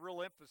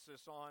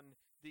emphasis on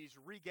these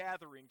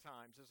regathering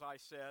times, as I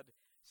said.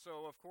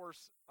 So, of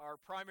course, our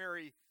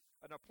primary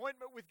an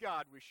appointment with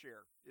God we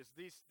share is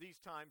these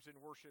times in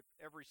worship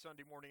every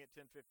Sunday morning at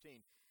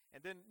 10:15.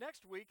 And then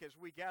next week, as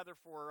we gather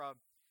for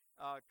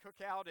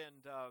cookout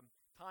and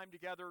time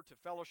together to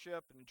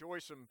fellowship and enjoy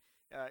some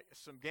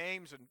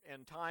games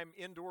and time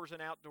indoors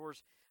and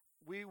outdoors,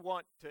 we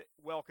want to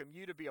welcome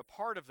you to be a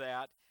part of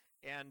that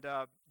and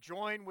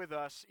join with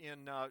us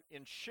in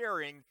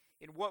sharing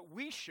in what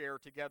we share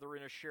together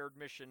in a shared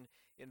mission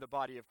in the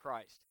body of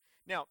Christ.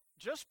 Now,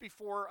 just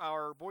before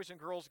our boys and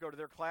girls go to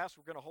their class,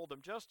 we're going to hold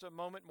them just a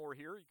moment more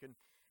here. You can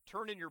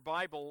turn in your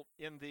Bible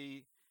in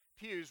the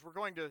pews. We're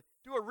going to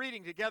do a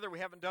reading together. We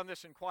haven't done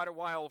this in quite a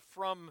while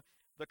from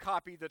the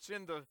copy that's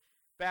in the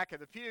back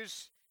of the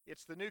pews.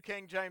 It's the New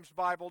King James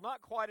Bible,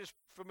 not quite as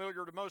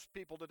familiar to most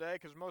people today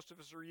because most of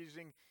us are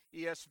using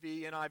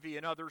ESV, NIV,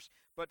 and others.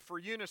 But for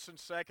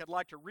unison's sake, I'd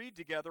like to read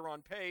together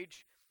on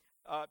page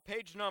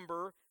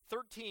number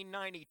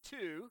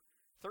 1392.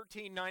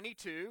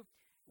 1392.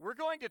 We're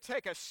going to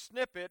take a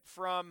snippet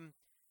from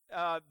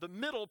the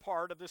middle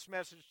part of this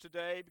message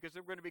today because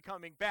we're going to be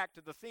coming back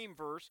to the theme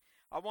verse.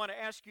 I want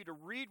to ask you to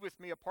read with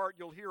me a part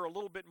you'll hear a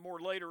little bit more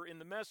later in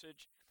the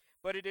message,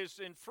 but it is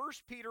in 1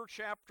 Peter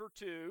chapter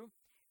 2,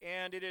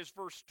 and it is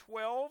verse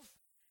 12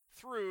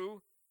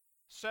 through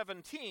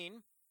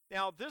 17.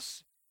 Now,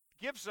 this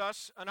gives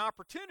us an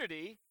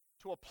opportunity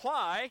to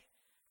apply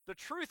the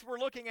truth we're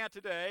looking at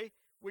today,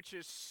 which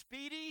is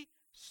speedy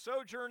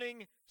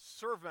sojourning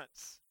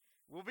servants.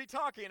 We'll be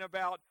talking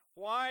about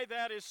why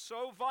that is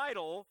so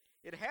vital.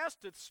 It has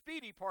to, the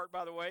speedy part,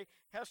 by the way,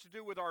 has to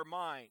do with our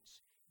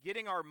minds,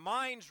 getting our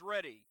minds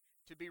ready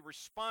to be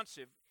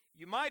responsive.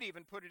 You might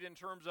even put it in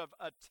terms of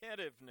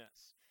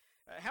attentiveness.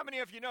 How many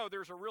of you know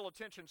there's a real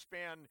attention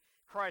span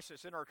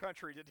crisis in our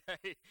country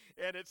today?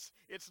 And it's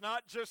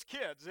not just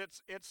kids.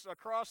 It's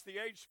across the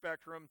age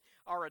spectrum.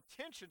 Our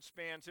attention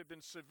spans have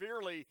been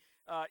severely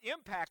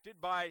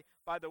impacted by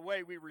the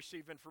way we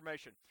receive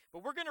information.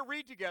 But we're going to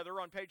read together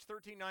on page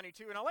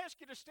 1392, and I'll ask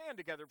you to stand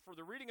together for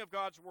the reading of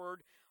God's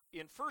Word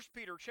in 1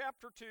 Peter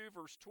chapter 2,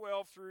 verse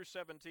 12 through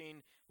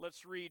 17.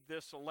 Let's read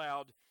this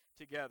aloud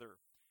together.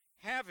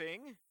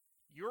 Having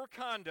your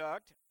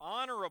conduct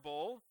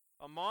honorable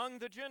among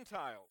the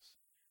Gentiles,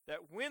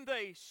 that when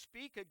they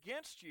speak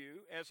against you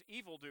as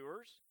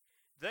evildoers,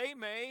 they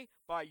may,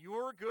 by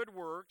your good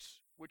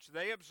works, which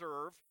they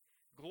observe,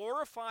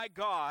 glorify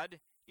God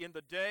in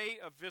the day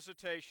of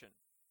visitation.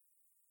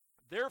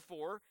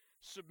 Therefore,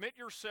 submit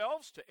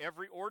yourselves to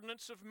every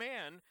ordinance of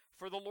man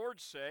for the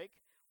Lord's sake,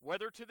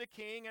 whether to the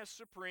king as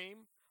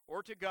supreme,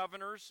 or to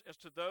governors as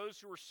to those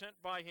who are sent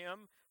by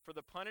him for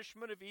the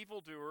punishment of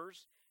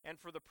evildoers and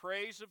for the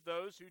praise of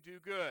those who do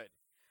good.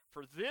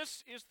 For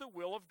this is the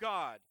will of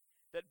God,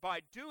 that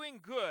by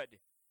doing good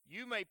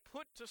you may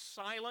put to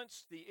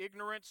silence the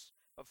ignorance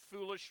of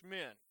foolish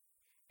men,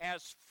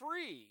 as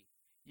free,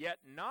 yet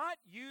not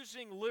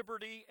using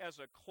liberty as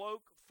a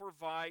cloak for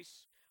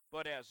vice,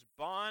 but as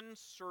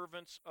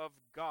bondservants of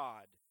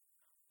God.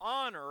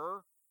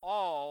 Honor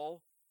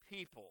all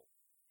people.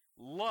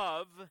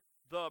 Love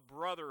the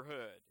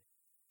brotherhood.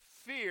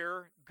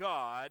 Fear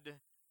God.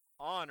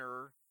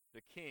 Honor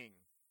the king.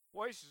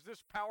 Boys, is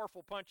this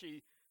powerful,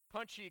 punchy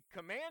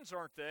commands,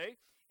 aren't they?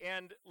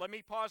 And let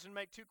me pause and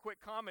make two quick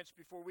comments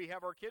before we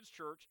have our kids'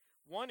 church.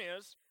 One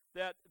is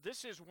that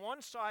this is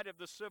one side of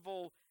the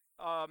civil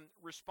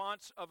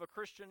response of a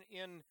Christian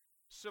in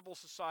civil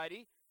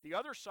society. The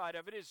other side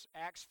of it is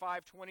Acts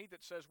 5:20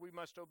 that says we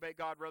must obey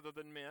God rather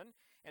than men.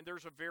 And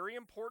there's a very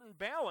important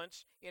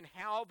balance in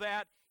how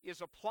that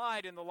is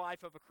applied in the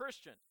life of a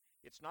Christian.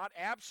 It's not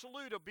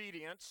absolute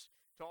obedience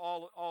to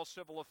all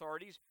civil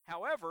authorities.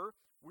 However,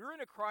 we're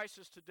in a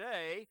crisis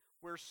today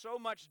where so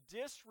much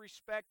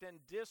disrespect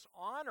and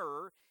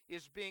dishonor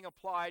is being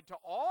applied to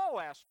all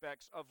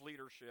aspects of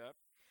leadership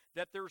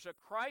that there's a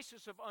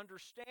crisis of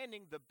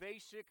understanding the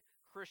basic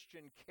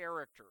Christian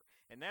character.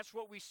 And that's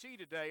what we see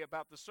today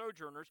about the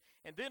sojourners.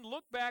 And then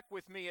look back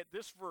with me at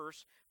this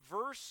verse,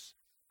 verse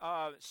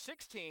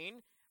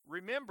 16.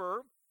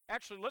 Remember,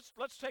 actually,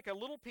 let's take a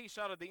little piece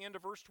out of the end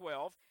of verse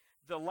 12,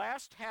 the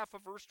last half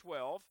of verse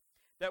 12,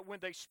 that when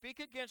they speak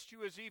against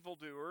you as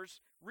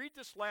evildoers, read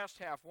this last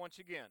half once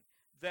again,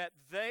 that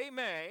they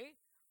may,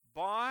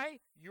 by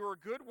your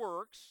good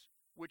works,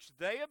 which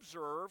they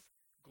observe,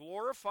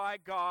 glorify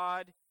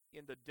God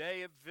in the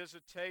day of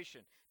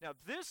visitation. Now,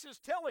 this is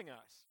telling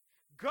us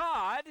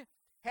God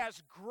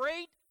has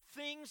great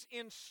things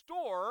in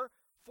store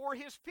for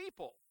his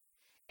people.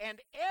 And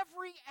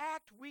every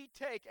act we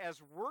take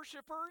as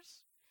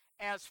worshipers,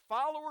 as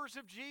followers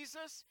of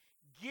Jesus,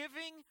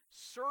 giving,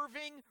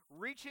 serving,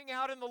 reaching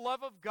out in the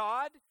love of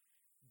God,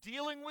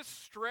 dealing with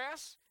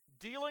stress,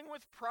 dealing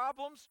with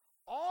problems,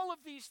 all of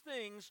these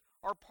things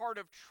are part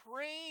of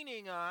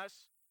training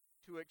us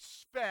to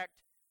expect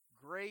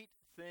great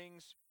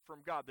things from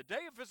God. The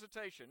day of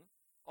visitation,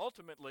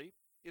 ultimately,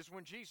 is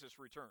when Jesus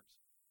returns.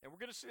 And we're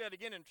going to see that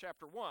again in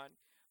chapter 1.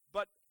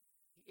 But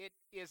it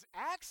is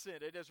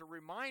accented as a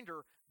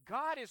reminder,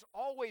 God is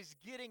always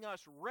getting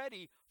us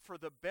ready for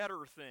the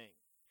better thing.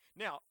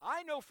 Now,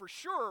 I know for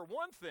sure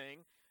one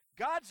thing,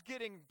 God's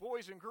getting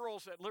boys and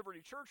girls at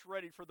Liberty Church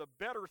ready for the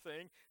better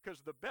thing,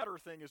 because the better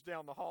thing is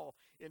down the hall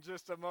in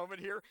just a moment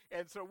here.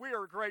 And so we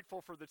are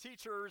grateful for the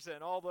teachers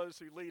and all those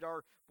who lead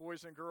our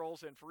boys and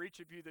girls, and for each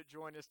of you that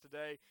join us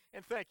today.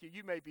 And thank you.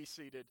 You may be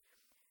seated.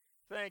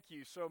 Thank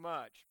you so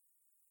much.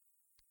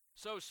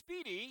 So,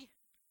 Speedy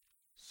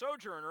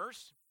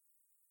sojourners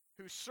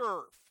who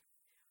serve.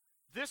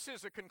 This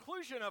is a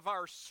conclusion of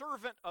our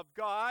Servant of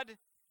God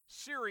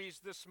series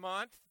this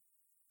month.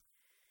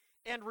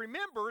 And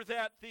remember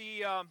that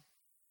the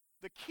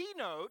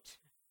keynote,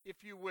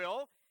 if you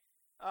will,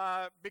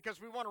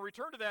 because we want to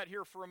return to that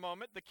here for a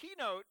moment, the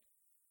keynote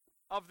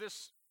of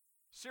this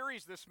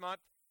series this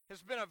month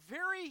has been a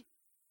very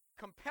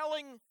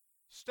compelling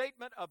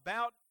statement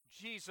about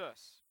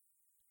Jesus.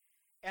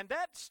 And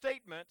that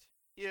statement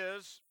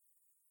is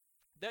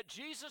that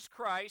Jesus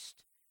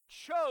Christ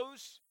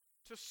chose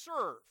to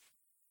serve.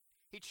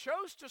 He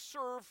chose to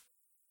serve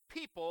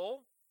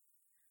people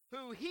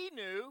who he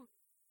knew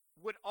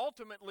would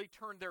ultimately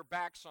turn their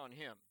backs on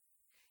him.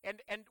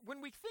 And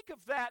when we think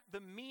of that, the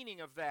meaning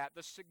of that,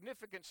 the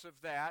significance of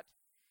that,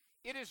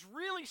 it is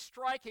really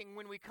striking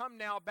when we come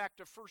now back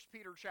to 1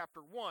 Peter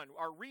chapter 1.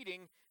 Our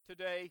reading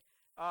today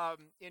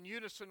in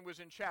unison was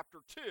in chapter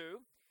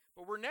 2,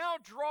 but we're now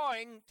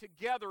drawing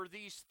together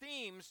these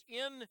themes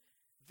in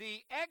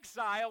the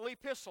exile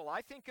epistle.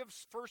 I think of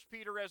 1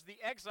 Peter as the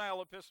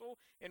exile epistle,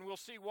 and we'll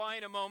see why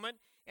in a moment.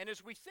 And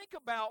as we think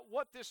about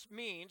what this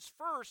means,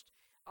 first,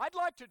 I'd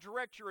like to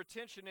direct your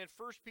attention in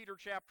 1 Peter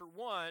chapter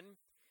 1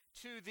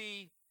 to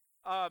the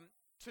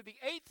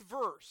 8th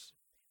verse.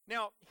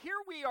 Now, here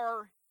we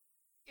are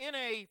in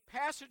a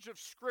passage of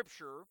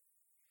Scripture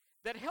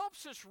that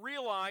helps us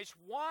realize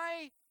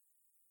why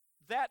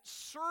that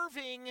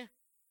serving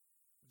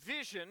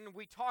vision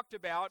we talked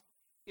about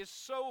is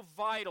so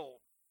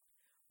vital.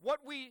 What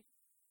we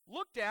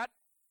looked at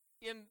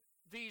in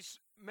these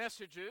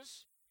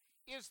messages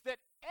is that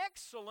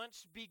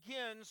excellence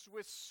begins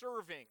with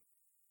serving.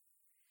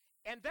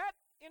 And that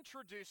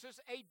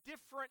introduces a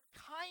different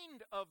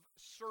kind of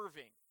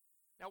serving.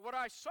 Now, what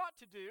I sought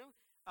to do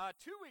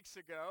 2 weeks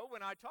ago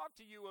when I talked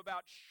to you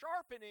about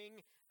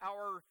sharpening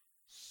our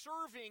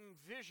serving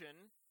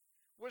vision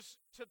was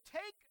to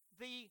take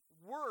the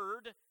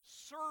word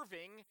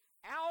serving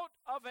out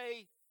of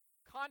a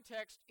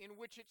context in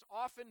which it's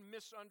often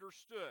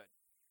misunderstood.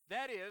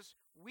 That is,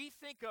 we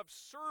think of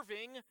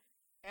serving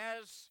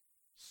as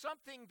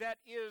something that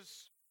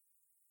is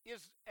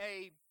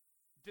a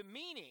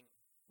demeaning.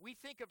 We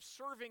think of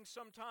serving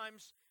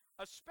sometimes,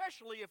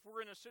 especially if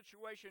we're in a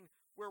situation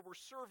where we're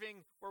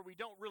serving where we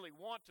don't really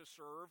want to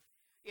serve.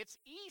 It's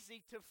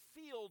easy to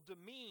feel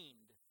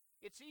demeaned.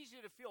 It's easy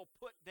to feel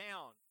put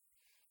down.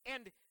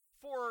 And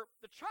for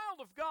the child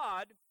of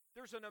God,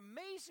 there's an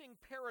amazing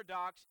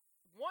paradox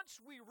once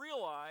we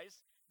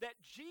realize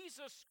that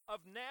Jesus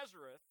of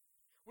Nazareth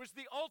was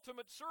the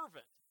ultimate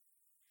servant.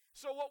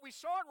 So what we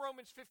saw in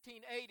Romans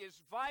 15:8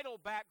 is vital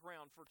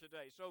background for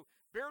today. So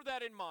bear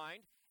that in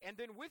mind. And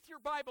then with your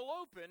Bible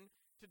open,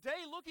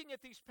 today looking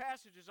at these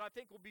passages I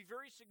think will be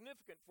very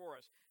significant for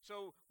us.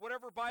 So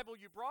whatever Bible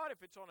you brought,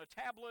 if it's on a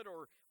tablet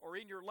or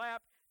in your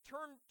lap,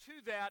 turn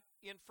to that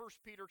in 1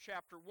 Peter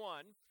chapter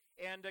 1.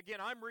 And again,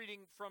 I'm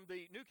reading from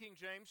the New King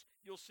James.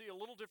 You'll see a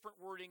little different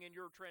wording in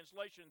your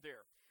translation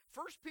there.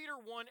 1 Peter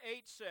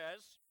 1:8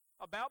 says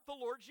about the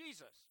Lord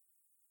Jesus,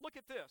 look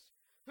at this,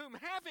 whom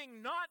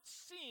having not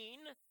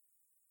seen,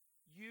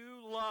 you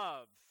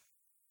love.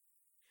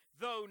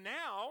 Though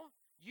now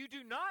you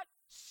do not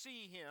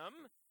see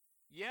him,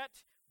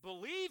 yet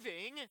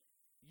believing,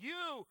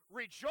 you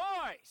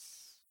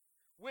rejoice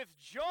with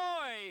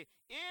joy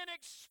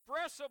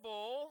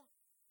inexpressible,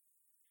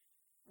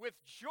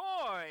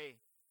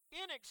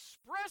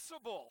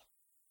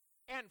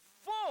 and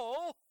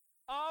full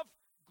of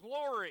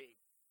glory.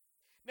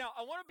 Now,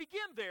 I want to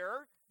begin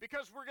there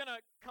because we're going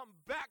to come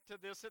back to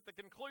this at the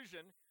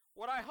conclusion.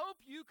 What I hope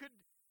you could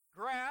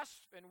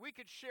grasp and we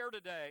could share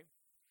today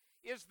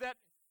is that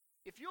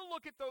if you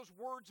look at those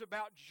words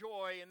about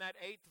joy in that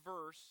 8th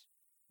verse,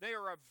 they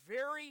are a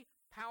very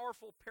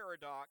powerful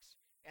paradox,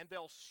 and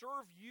they'll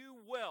serve you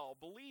well.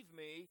 Believe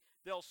me,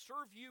 they'll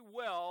serve you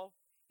well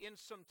in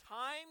some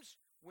times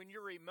when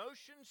your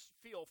emotions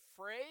feel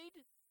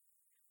frayed,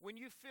 when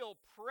you feel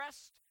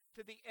pressed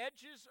to the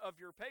edges of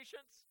your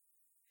patience,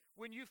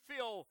 when you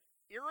feel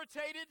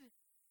irritated,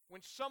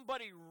 when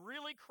somebody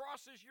really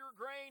crosses your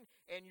grain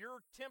and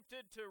you're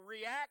tempted to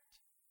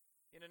react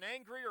in an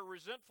angry or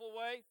resentful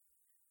way.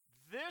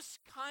 This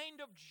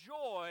kind of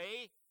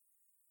joy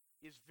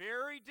is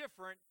very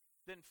different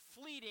than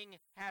fleeting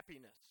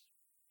happiness.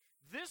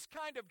 This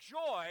kind of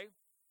joy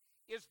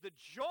is the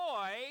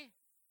joy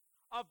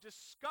of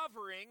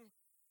discovering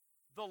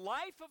the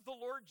life of the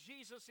Lord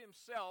Jesus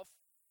himself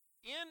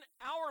in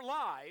our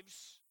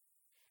lives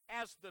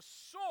as the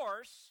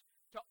source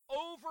to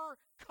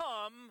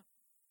overcome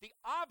the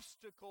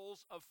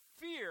obstacles of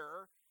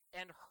fear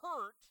and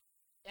hurt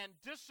and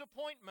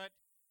disappointment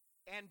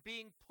and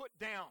being put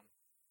down.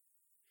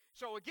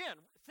 So again,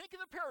 think of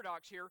the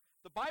paradox here.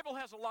 The Bible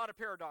has a lot of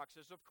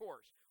paradoxes, of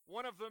course.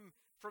 One of them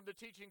from the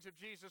teachings of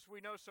Jesus we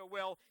know so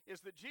well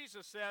is that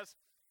Jesus says,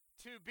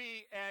 to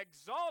be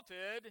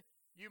exalted,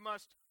 you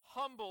must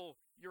humble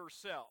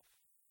yourself.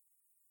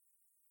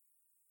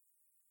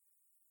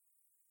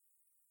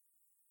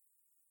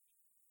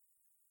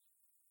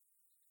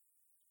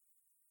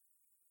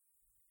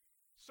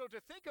 So to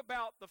think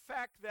about the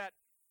fact that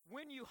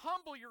when you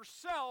humble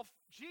yourself,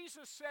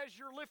 Jesus says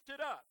you're lifted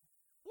up.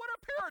 What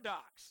a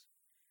paradox.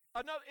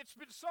 It's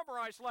been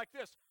summarized like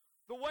this.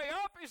 The way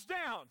up is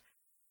down.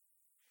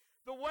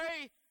 The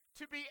way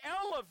to be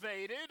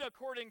elevated,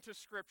 according to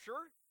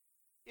Scripture,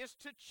 is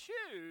to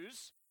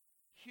choose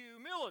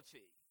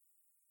humility.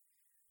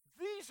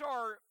 These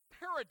are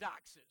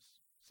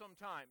paradoxes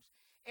sometimes.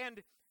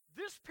 And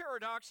this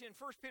paradox in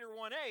 1 Peter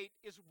 1:8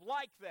 is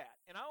like that.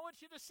 And I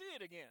want you to see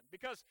it again,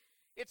 because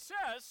it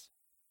says,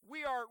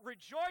 we are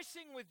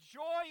rejoicing with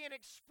joy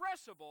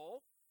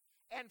inexpressible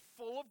and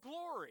full of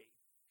glory.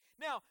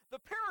 Now, the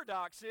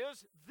paradox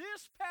is,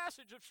 this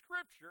passage of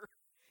Scripture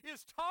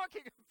is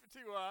talking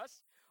to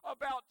us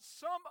about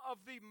some of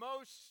the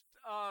most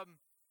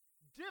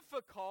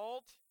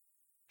difficult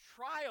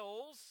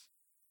trials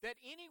that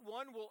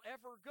anyone will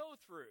ever go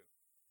through.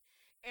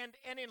 And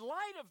in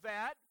light of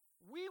that,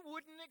 we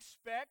wouldn't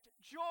expect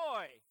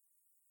joy.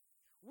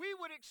 We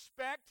would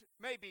expect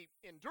maybe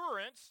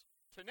endurance,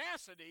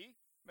 tenacity,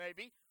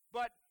 maybe,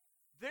 but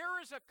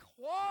there is a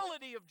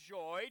quality of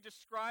joy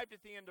described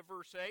at the end of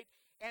verse 8.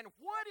 And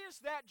what is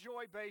that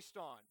joy based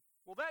on?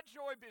 Well, that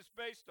joy is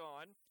based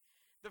on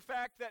the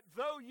fact that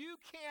though you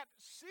can't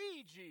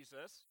see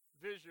Jesus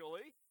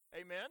visually,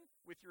 amen,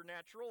 with your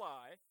natural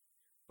eye,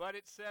 but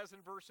it says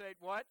in verse 8,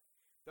 what?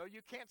 Though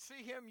you can't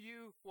see him,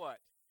 you, what?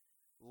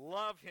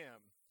 Love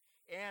him.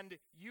 And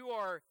you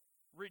are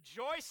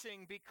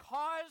rejoicing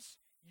because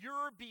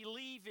you're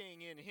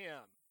believing in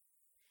him.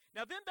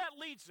 Now then that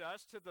leads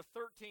us to the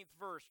 13th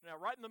verse. Now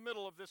right in the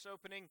middle of this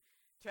opening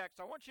text,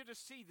 I want you to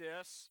see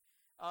this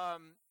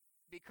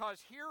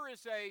because here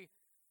is a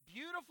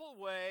beautiful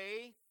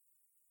way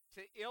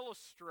to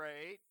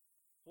illustrate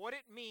what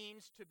it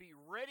means to be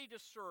ready to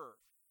serve.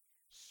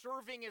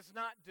 Serving is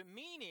not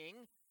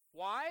demeaning.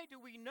 Why do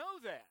we know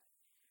that?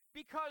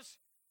 Because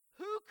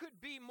who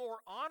could be more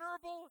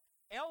honorable,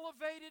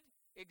 elevated,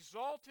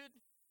 exalted?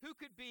 Who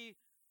could be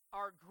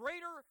our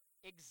greater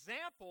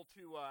example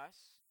to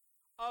us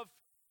of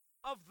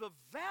the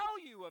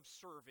value of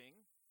serving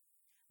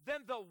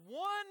than the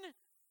one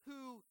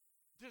who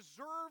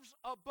deserves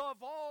above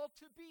all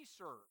to be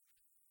served?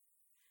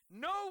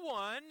 No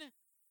one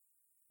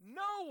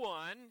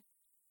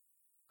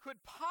could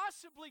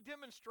possibly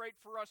demonstrate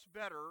for us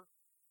better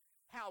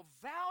how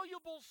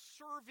valuable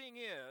serving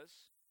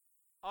is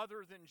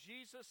other than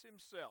Jesus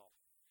himself.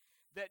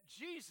 That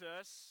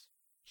Jesus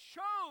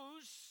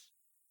chose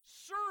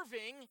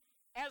serving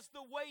as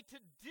the way to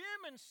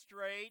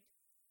demonstrate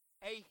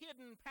a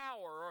hidden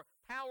power, or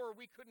power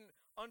we couldn't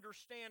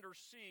understand or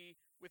see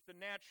with the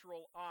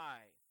natural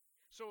eye.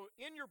 So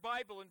in your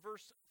Bible in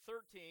verse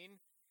 13,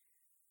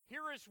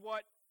 here is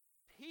what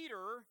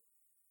Peter,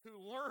 who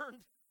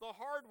learned the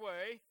hard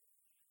way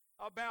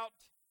about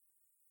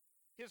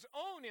his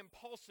own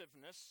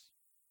impulsiveness,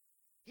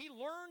 he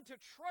learned to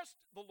trust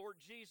the Lord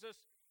Jesus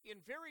in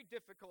very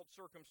difficult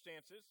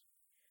circumstances,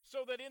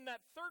 so that in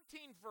that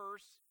 13th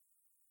verse,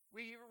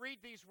 we read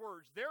these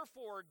words,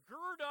 therefore,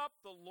 gird up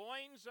the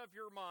loins of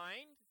your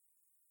mind,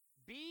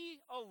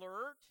 be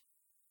alert,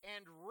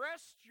 and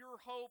rest your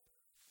hope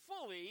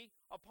fully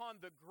upon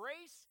the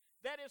grace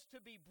that is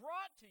to be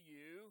brought to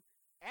you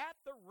at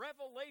the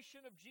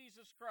revelation of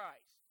Jesus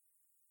Christ.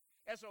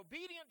 As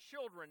obedient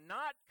children,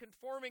 not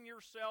conforming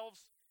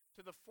yourselves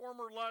to the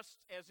former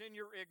lusts as in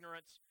your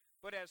ignorance,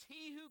 but as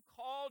he who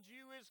called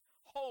you is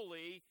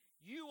holy,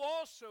 you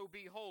also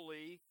be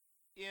holy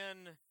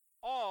in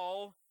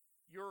all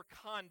your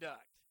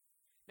conduct.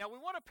 Now we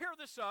want to pair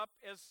this up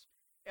as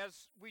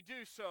we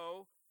do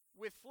so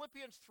with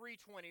Philippians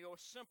 3:20, a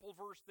simple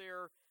verse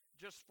there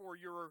just for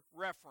your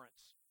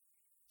reference.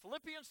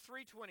 Philippians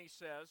 3:20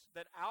 says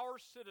that our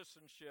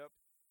citizenship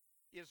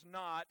is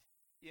not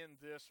in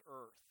this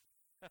earth.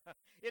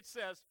 It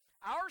says,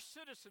 our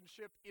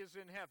citizenship is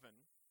in heaven,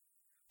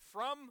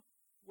 from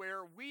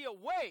where we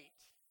await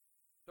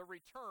the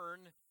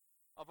return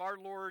of our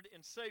Lord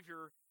and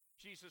Savior,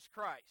 Jesus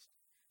Christ.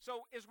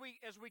 So as we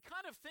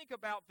kind of think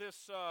about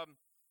this,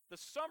 the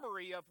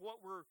summary of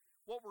what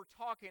we're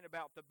talking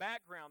about, the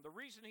background, the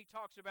reason he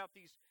talks about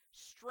these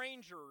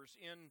strangers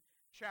in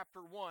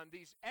chapter 1,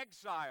 these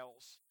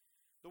exiles.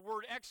 The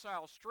word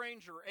exile,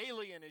 stranger,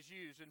 alien is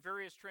used in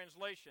various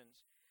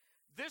translations.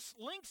 This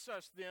links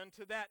us then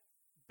to that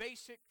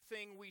basic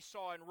thing we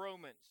saw in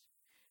Romans,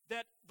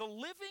 that the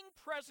living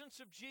presence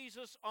of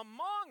Jesus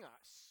among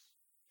us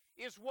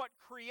is what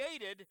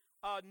created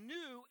a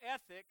new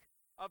ethic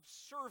of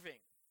serving.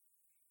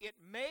 It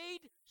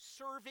made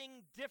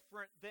serving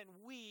different than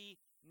we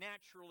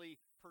naturally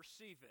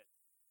perceive it.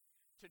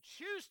 To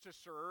choose to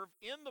serve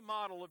in the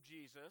model of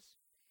Jesus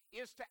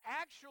is to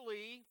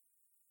actually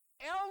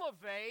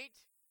elevate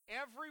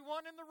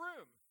everyone in the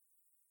room.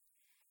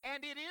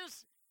 And it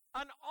is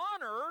an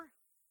honor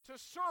to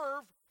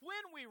serve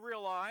when we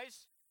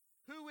realize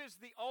who is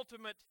the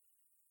ultimate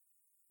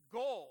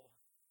goal,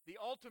 the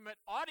ultimate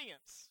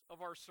audience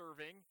of our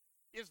serving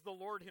is the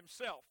Lord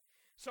himself.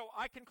 So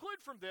I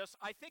conclude from this,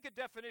 I think, a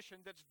definition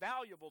that's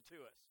valuable to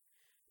us.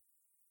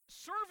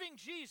 Serving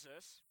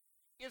Jesus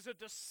is a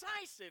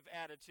decisive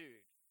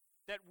attitude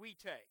that we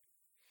take.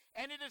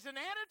 And it is an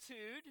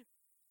attitude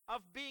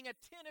of being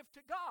attentive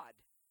to God.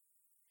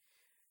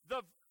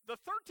 The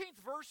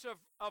 13th verse of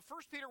 1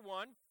 Peter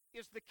 1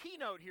 is the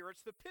keynote here.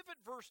 It's the pivot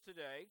verse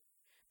today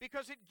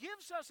because it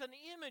gives us an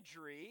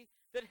imagery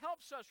that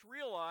helps us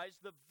realize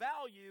the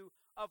value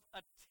of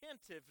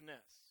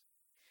attentiveness.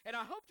 And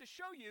I hope to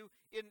show you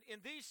in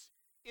these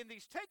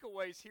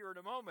takeaways here in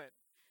a moment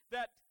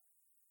that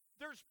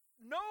there's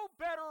no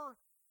better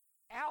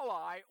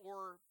ally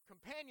or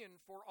companion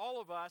for all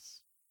of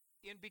us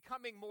in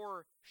becoming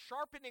more,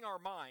 sharpening our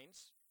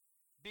minds,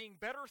 being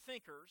better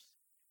thinkers,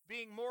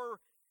 being more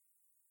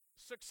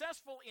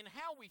successful in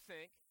how we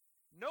think.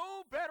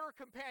 No better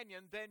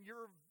companion than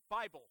your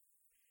Bible.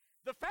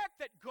 The fact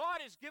that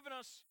God has given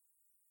us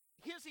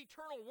his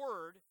eternal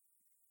word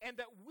and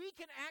that we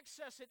can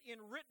access it in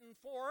written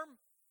form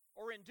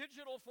or in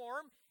digital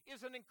form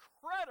is an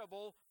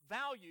incredible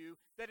value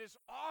that is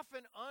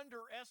often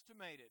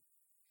underestimated.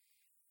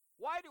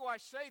 Why do I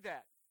say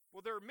that?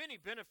 Well, there are many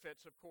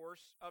benefits, of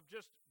course, of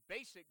just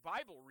basic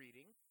Bible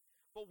reading,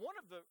 but one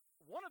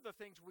of the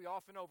things we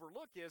often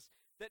overlook is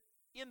that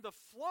in the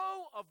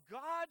flow of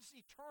God's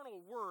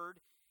eternal word,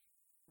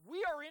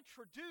 we are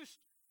introduced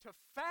to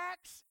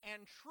facts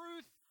and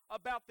truth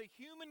about the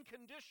human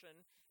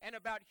condition and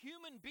about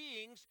human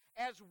beings,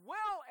 as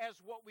well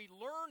as what we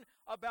learn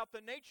about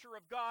the nature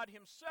of God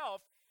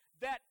himself,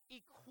 that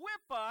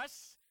equip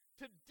us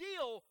to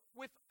deal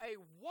with a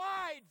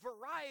wide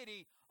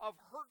variety of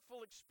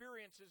hurtful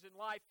experiences in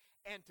life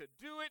and to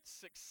do it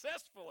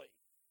successfully.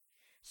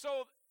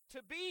 So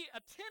to be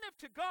attentive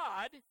to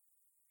God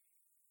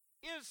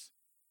is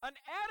an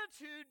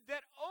attitude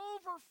that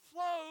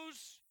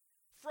overflows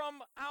from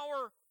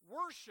our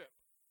worship.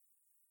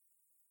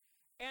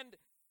 And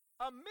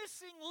a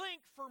missing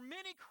link for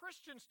many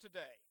Christians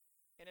today,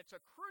 and it's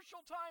a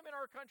crucial time in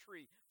our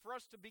country for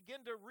us to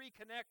begin to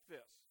reconnect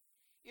this,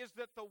 is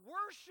that the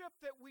worship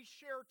that we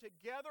share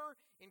together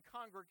in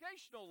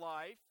congregational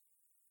life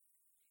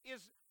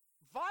is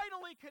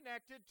vitally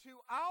connected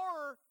to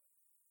our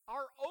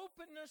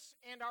openness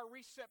and our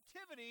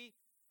receptivity,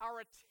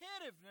 our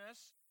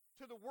attentiveness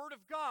to the Word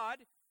of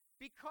God,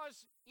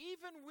 because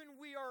even when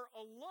we are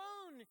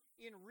alone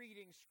in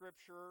reading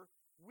Scripture,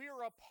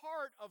 we're a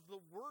part of the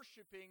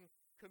worshiping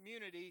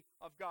community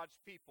of God's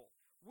people.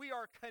 We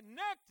are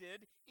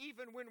connected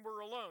even when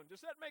we're alone.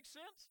 Does that make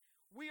sense?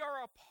 We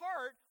are a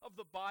part of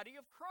the body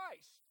of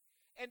Christ.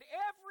 And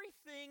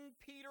everything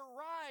Peter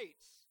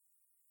writes,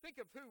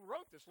 think of who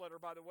wrote this letter,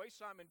 by the way,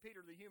 Simon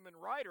Peter, the human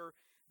writer,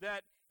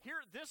 that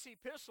here this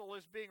epistle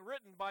is being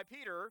written by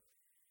Peter,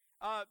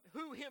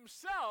 who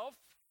himself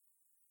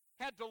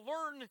had to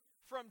learn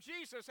from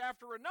Jesus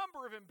after a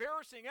number of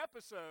embarrassing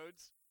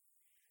episodes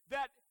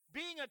that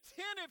being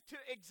attentive to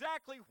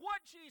exactly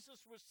what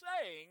Jesus was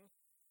saying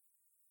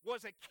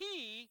was a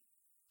key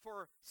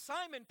for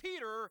Simon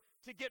Peter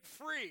to get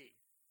free.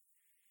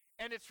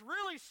 And it's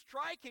really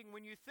striking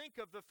when you think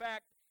of the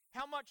fact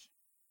how much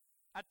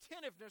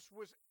attentiveness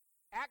was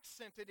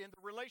accented in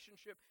the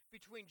relationship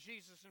between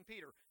Jesus and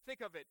Peter.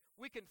 Think of it.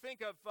 We can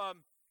think of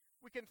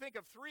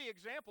three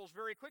examples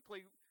very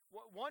quickly.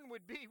 One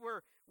would be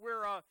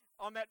where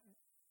on that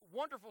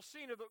wonderful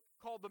scene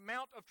called the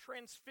Mount of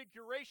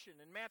Transfiguration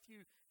in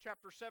Matthew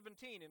chapter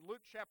 17 and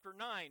Luke chapter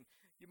 9.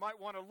 You might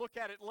want to look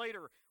at it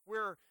later,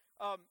 where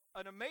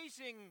an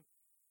amazing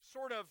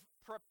sort of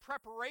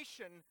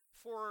preparation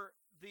for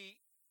the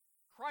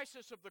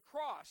crisis of the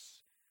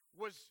cross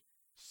was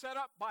set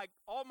up by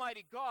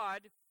Almighty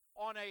God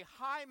on a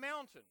high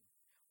mountain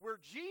where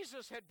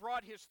Jesus had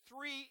brought his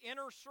three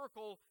inner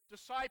circle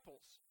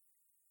disciples,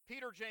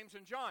 Peter, James,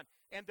 and John,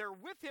 and they're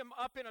with him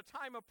up in a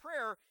time of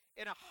prayer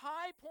in a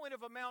high point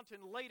of a mountain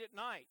late at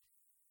night.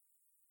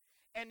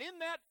 And in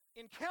that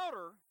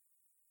encounter,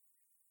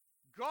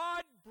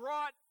 God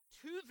brought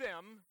to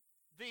them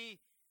the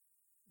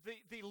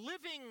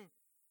living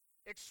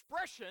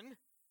expression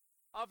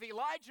of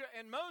Elijah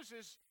and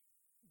Moses,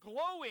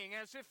 glowing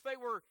as if they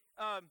were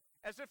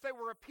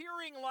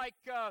appearing like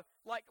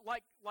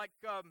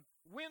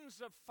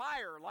winds of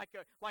fire, like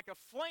a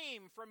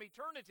flame from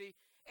eternity.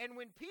 And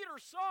when Peter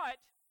saw it,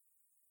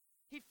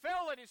 he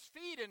fell at his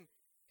feet and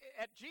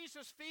at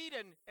Jesus' feet.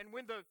 And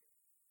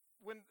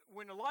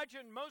when Elijah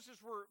and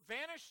Moses were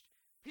vanished,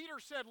 Peter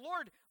said,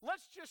 "Lord,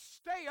 let's just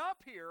stay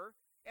up here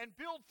and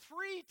build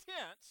 3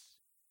 tents,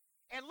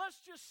 and let's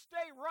just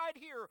stay right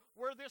here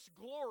where this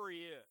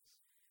glory is."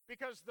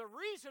 Because the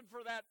reason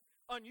for that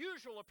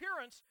unusual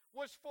appearance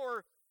was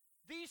for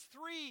these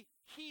 3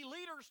 key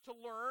leaders to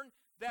learn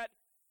that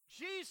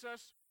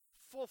Jesus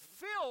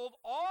fulfilled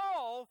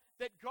all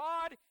that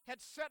God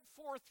had set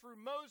forth through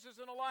Moses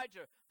and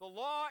Elijah. The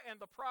law and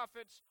the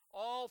prophets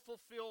all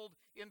fulfilled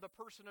in the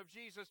person of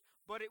Jesus,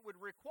 but it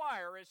would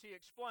require, as he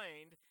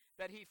explained,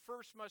 that he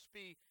first must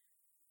be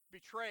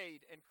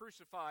betrayed and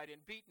crucified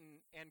and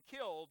beaten and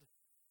killed,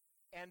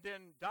 and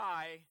then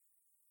die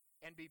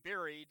and be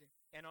buried,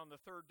 and on the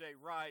third day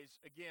rise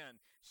again.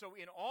 So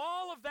in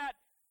all of that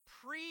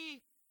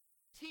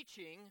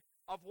pre-teaching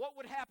of what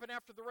would happen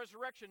after the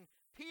resurrection,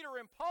 Peter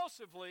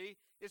impulsively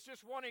is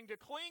just wanting to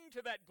cling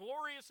to that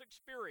glorious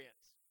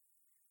experience.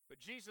 But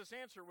Jesus'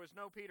 answer was,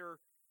 no, Peter,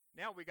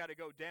 now we got to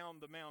go down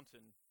the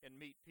mountain and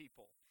meet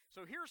people.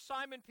 So here's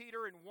Simon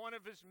Peter in one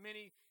of his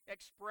many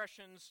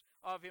expressions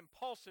of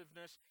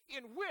impulsiveness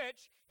in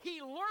which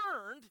he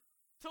learned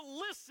to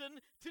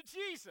listen to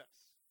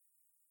Jesus.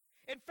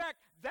 In fact,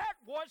 that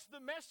was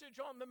the message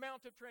on the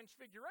Mount of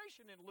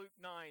Transfiguration in Luke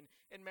 9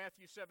 and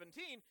Matthew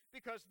 17,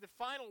 because the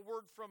final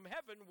word from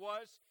heaven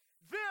was,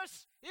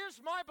 "This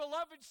is my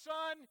beloved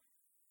Son."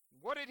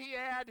 What did he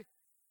add?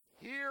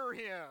 Hear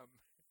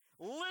him.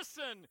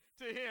 Listen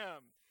to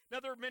him. Now,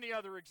 there are many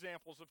other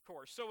examples, of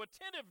course. So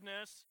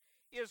attentiveness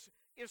is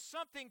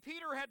something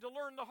Peter had to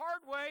learn the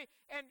hard way.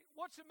 And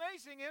what's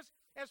amazing is,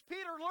 as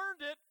Peter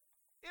learned it,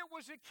 it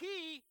was a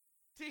key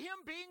to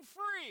him being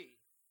free.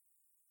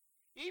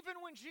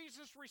 Even when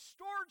Jesus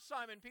restored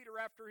Simon Peter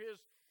after his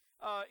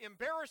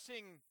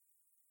embarrassing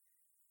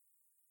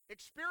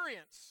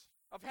experience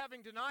of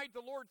having denied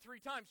the Lord 3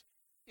 times,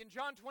 in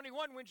John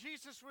 21, when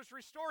Jesus was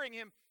restoring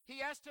him,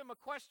 he asked him a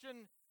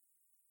question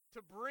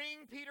to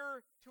bring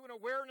Peter to an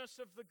awareness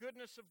of the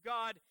goodness of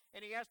God,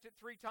 and he asked it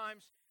 3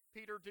 times,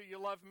 "Peter, do you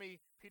love me?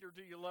 Peter,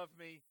 do you love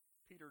me?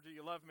 Peter, do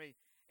you love me?"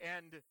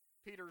 And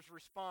Peter's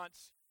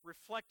response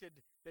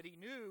reflected that he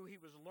knew he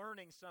was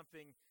learning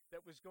something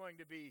that was going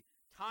to be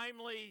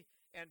timely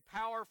and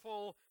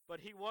powerful, but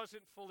he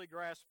wasn't fully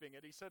grasping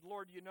it. He said,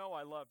 "Lord, you know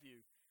I love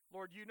you.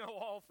 Lord, you know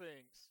all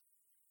things.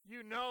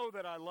 You know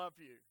that I love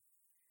you."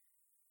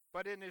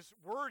 But in his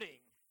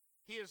wording,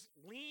 he is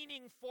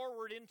leaning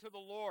forward into the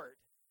Lord.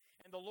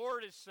 And the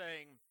Lord is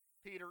saying,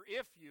 "Peter,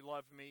 if you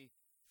love me,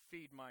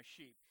 feed my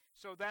sheep."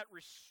 So that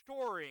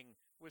restoring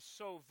was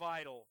so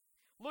vital.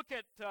 Look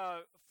at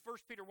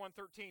 1 Peter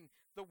 1:13.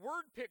 The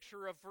word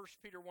picture of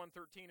 1 Peter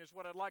 1:13 is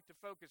what I'd like to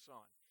focus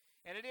on.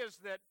 And it is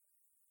that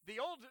the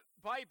old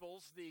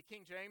Bibles, the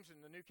King James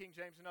and the New King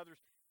James and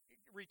others,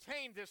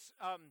 retain this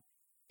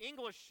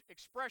English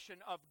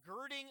expression of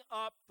girding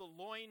up the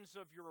loins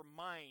of your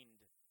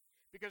mind.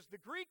 Because the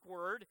Greek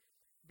word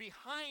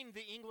behind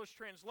the English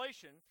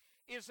translation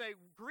is a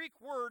Greek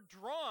word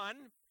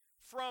drawn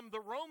from the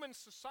Roman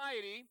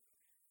society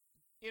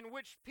in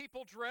which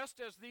people dressed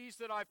as these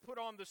that I've put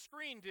on the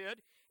screen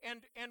did.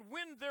 And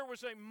when there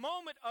was a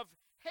moment of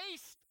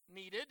haste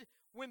needed,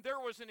 when there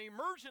was an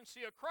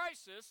emergency, a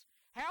crisis,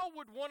 how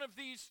would one of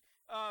these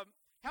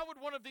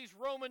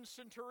Roman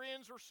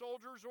centurions or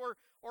soldiers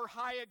or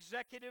high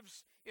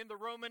executives in the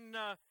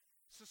Roman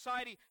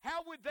society,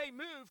 how would they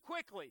move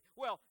quickly?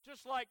 Well,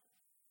 just like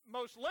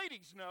most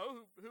ladies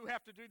know who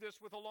have to do this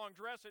with a long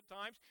dress at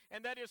times,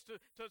 and that is to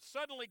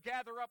suddenly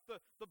gather up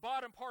the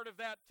bottom part of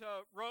that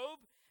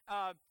robe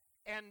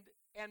and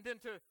then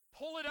to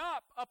pull it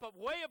up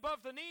way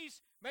above the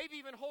knees, maybe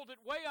even hold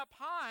it way up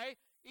high,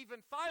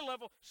 even thigh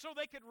level, so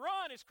they could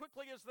run as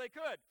quickly as they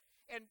could.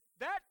 And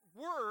that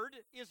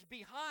word is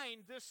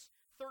behind this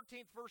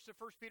 13th verse of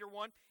 1 Peter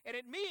 1, and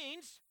it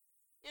means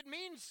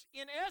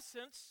in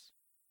essence,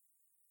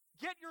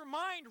 get your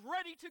mind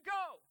ready to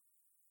go.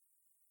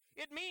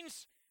 It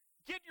means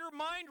get your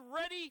mind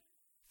ready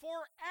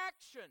for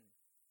action.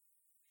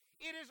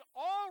 It is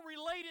all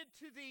related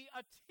to the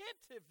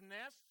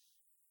attentiveness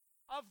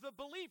of the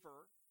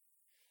believer,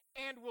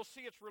 and we'll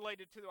see it's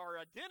related to our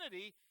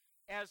identity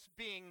as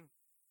being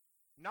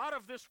not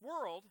of this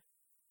world,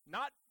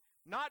 not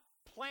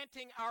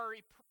planting our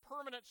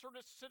permanent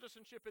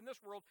citizenship in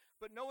this world,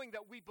 but knowing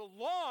that we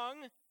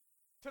belong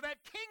to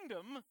that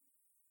kingdom,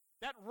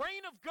 that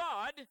reign of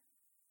God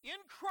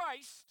in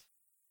Christ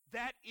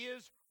that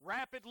is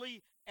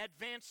rapidly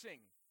advancing.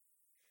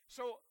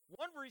 So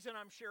one reason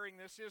I'm sharing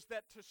this is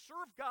that to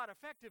serve God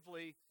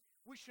effectively,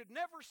 we should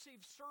never see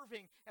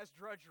serving as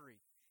drudgery,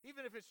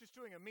 even if it's just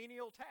doing a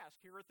menial task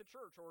here at the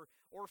church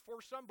or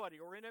for somebody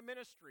or in a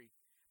ministry.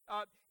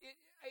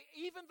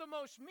 Even the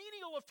most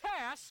menial of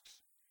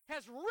tasks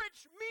has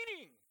rich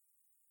meaning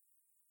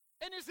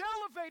and is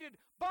elevated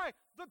by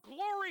the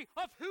glory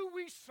of who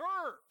we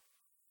serve.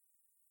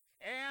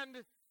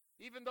 And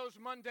even those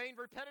mundane,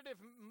 repetitive,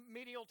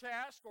 menial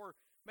tasks, or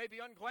maybe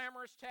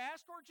unglamorous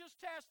tasks, or just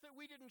tasks that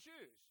we didn't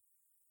choose.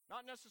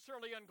 Not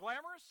necessarily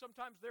unglamorous.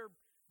 Sometimes they're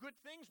good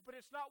things, but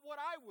it's not what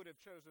I would have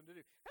chosen to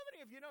do. How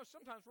many of you know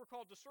sometimes we're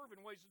called to serve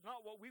in ways that's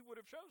not what we would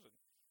have chosen?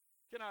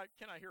 Can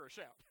I hear a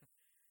shout?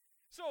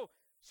 So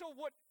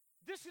what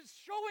this is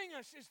showing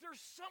us is there's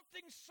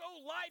something so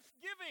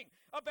life-giving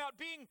about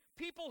being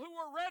people who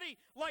are ready,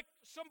 like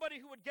somebody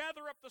who would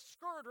gather up the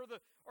skirt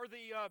or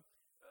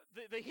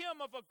the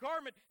hem of a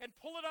garment and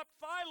pull it up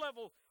thigh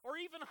level or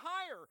even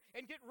higher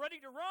and get ready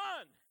to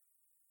run.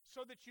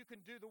 so that you can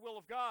do the will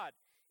of God.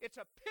 It's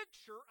a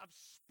picture of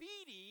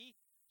speedy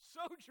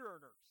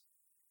sojourners.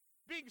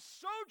 Being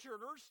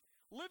sojourners,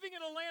 living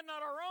in a land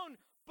not our own,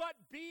 but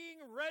being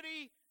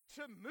ready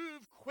to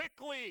move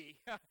quickly.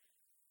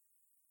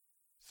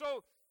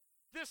 So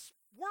this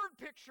word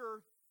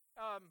picture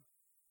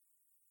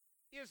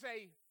is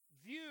a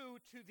view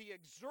to the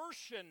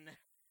exertion,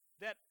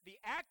 that the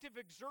active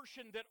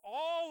exertion that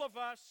all of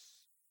us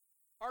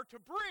are to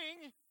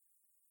bring.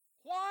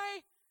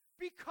 Why?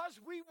 Because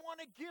we want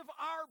to give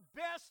our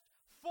best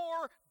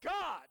for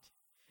God.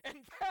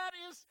 And that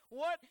is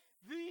what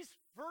these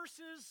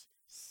verses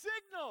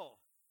signal.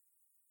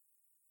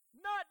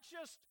 Not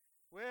just,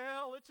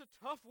 well, it's a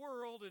tough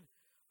world and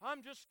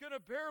I'm just going to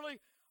barely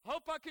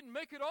hope I can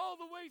make it all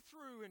the way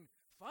through and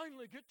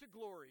finally get to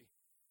glory.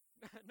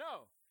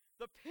 No,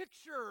 the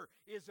picture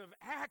is of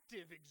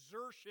active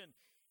exertion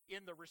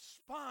in the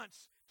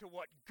response to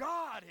what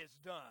God has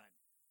done.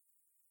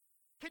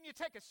 Can you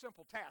take a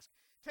simple task?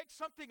 Take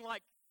something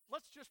like,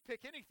 let's just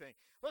pick anything.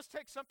 Let's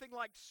take something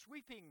like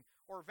sweeping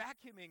or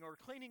vacuuming or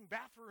cleaning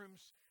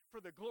bathrooms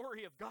for the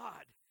glory of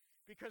God,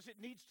 because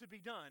it needs to be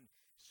done.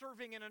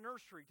 Serving in a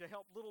nursery to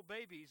help little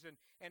babies and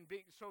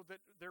so that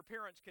their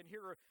parents can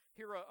hear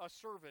a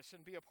service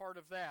and be a part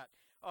of that.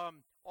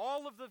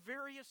 All of the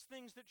various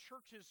things that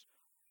churches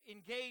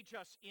engage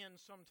us in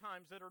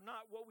sometimes that are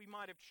not what we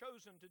might have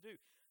chosen to do.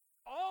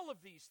 All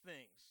of these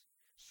things,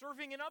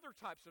 serving in other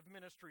types of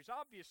ministries,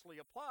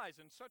 obviously applies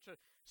in such a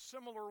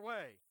similar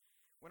way.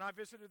 When I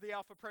visited the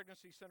Alpha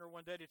Pregnancy Center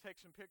one day to take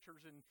some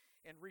pictures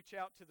and reach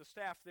out to the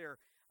staff there,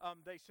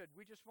 they said,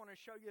 we just want to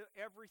show you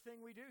everything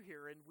we do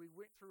here. And we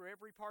went through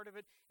every part of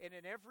it. And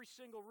in every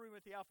single room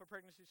at the Alpha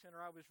Pregnancy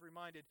Center, I was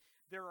reminded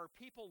there are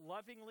people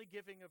lovingly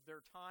giving of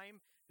their time,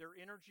 their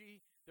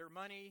energy, their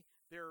money,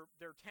 their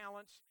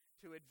talents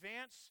to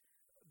advance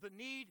the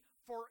need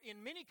for, in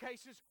many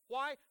cases,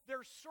 why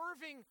they're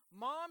serving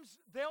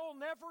moms they'll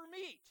never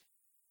meet.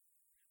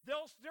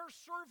 They're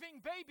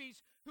serving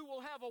babies who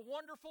will have a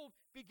wonderful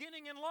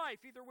beginning in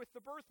life, either with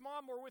the birth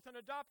mom or with an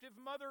adoptive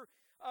mother,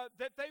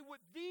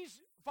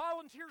 these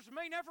volunteers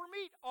may never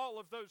meet all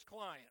of those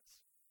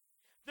clients.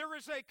 There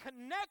is a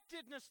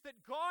connectedness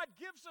that God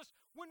gives us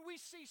when we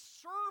see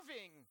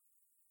serving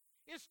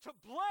is to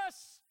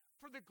bless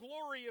for the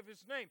glory of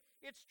His name.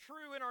 It's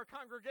true in our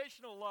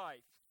congregational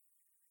life.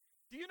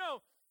 Do you know,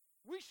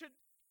 we should,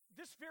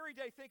 this very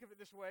day, think of it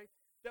this way,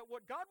 that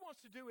what God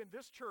wants to do in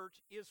this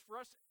church is for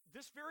us,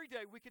 this very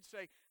day, we could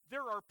say,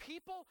 there are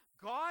people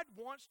God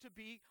wants to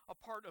be a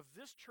part of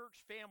this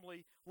church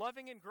family,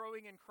 loving and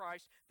growing in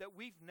Christ, that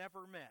we've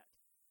never met.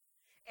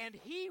 And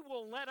He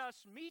will let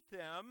us meet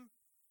them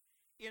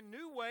in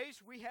new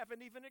ways we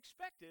haven't even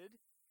expected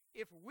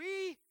if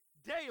we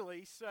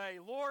daily say,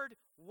 Lord,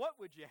 what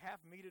would you have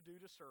me to do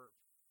to serve?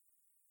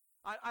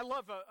 I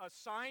love a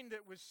sign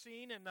that was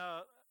seen in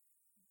the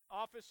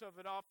office of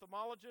an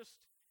ophthalmologist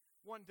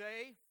one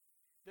day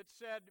that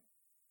said,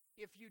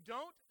 if you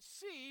don't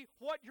see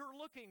what you're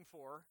looking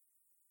for,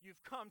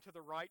 you've come to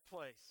the right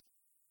place.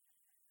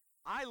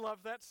 I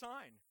love that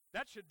sign.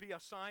 That should be a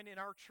sign in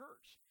our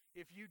church.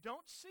 If you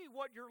don't see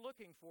what you're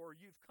looking for,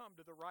 you've come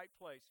to the right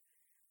place.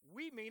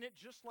 We mean it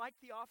just like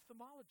the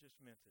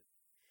ophthalmologist meant it.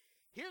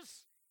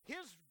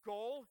 His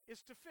goal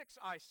is to fix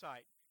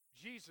eyesight.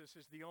 Jesus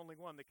is the only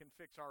one that can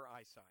fix our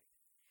eyesight.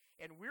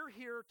 And we're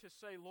here to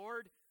say,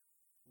 Lord,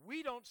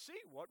 we don't see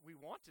what we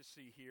want to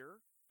see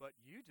here, but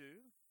you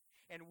do.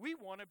 And we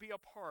want to be a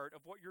part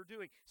of what you're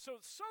doing. So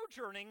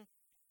sojourning,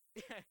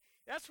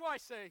 that's why I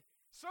say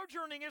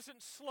sojourning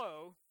isn't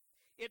slow.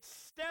 It's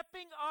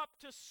stepping up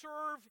to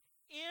serve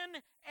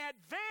in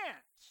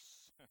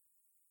advance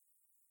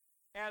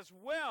as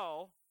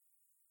well.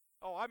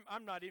 Oh,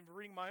 I'm not even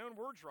reading my own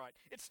words right.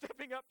 It's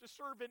stepping up to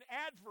serve in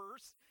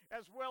adverse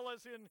as well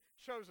as in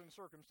chosen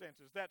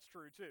circumstances. That's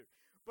true too.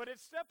 But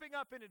it's stepping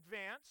up in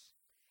advance.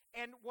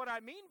 And what I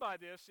mean by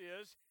this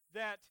is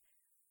that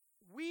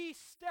we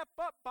step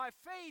up by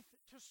faith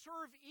to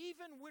serve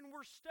even when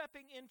we're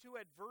stepping into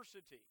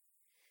adversity.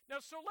 Now,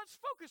 so let's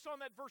focus on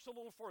that verse a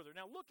little further.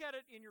 Now, look at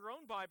it in your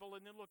own Bible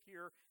and then look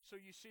here so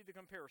you see the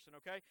comparison,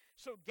 okay?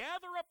 So,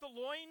 gather up the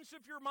loins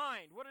of your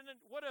mind. What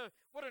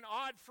an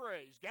odd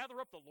phrase. Gather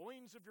up the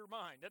loins of your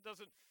mind. That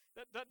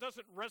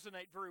doesn't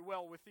resonate very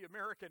well with the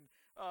American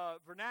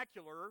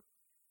vernacular,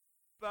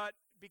 but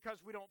because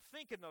we don't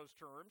think in those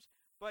terms.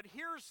 But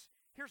here's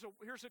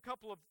a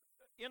couple of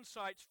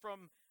insights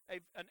from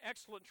an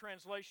excellent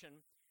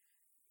translation,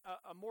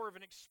 a more of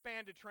an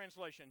expanded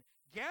translation.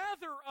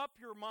 Gather up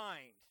your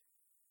mind.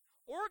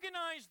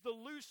 Organize the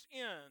loose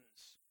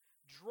ends.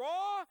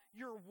 Draw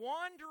your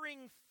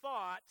wandering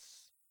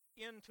thoughts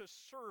into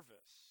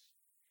service.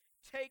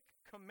 Take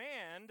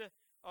command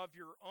of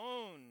your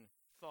own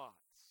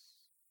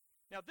thoughts.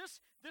 Now, this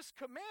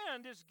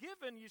command is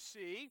given, you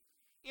see,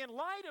 in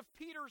light of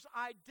Peter's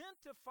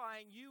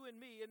identifying you and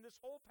me in this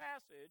whole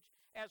passage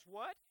as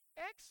what?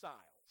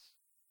 Exiles.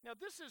 Now,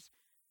 this is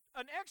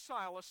an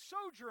exile, a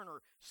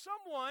sojourner,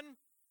 someone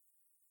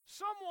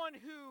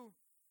who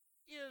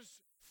is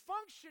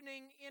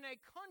functioning in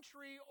a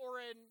country or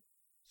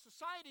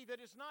society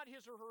that is not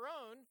his or her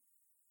own.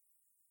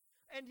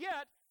 And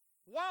yet,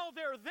 while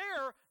they're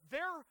there,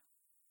 they're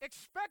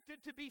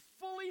expected to be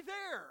fully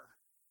there.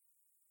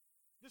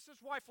 This is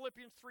why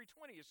Philippians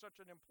 3:20 is such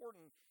an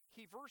important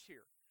key verse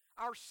here.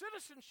 Our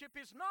citizenship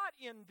is not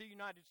in the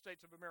United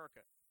States of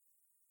America.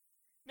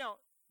 Now,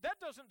 that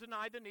doesn't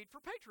deny the need for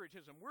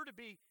patriotism. We're to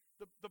be,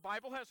 the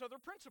Bible has other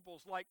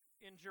principles, like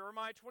in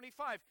Jeremiah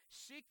 25,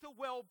 seek the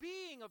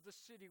well-being of the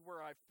city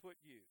where I've put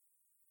you.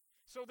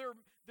 So there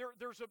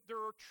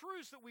are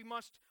truths that we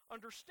must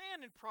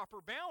understand in proper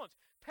balance.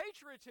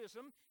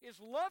 Patriotism is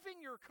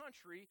loving your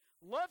country,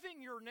 loving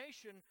your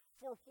nation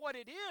for what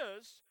it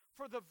is,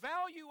 for the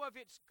value of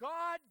its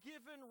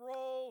God-given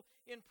role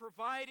in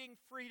providing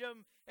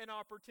freedom and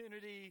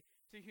opportunity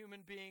to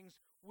human beings,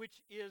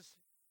 which is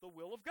the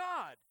will of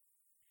God.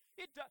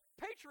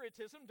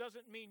 Patriotism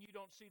doesn't mean you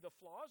don't see the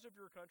flaws of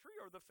your country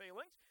or the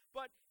failings,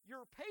 but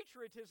your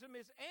patriotism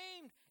is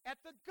aimed at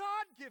the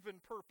God-given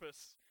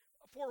purpose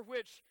for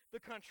which the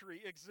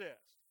country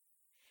exists.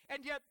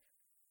 And yet,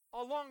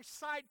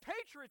 alongside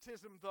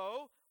patriotism,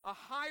 though, a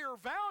higher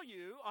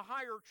value, a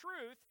higher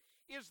truth,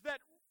 is that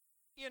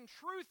in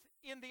truth,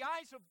 in the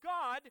eyes of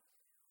God,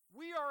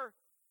 we are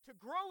to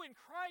grow in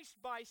Christ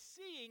by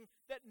seeing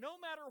that no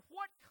matter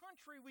what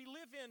country we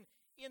live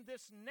in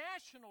this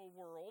national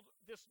world,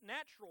 this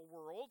natural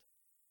world,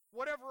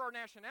 whatever our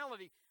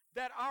nationality,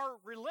 that our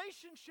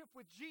relationship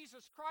with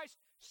Jesus Christ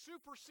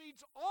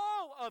supersedes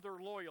all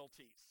other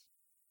loyalties.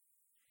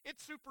 It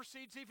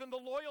supersedes even the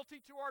loyalty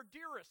to our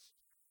dearest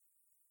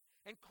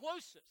and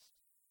closest.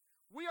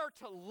 We are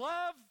to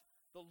love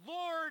the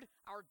Lord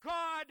our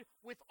God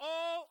with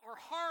all our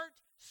heart,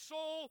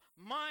 soul,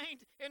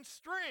 mind, and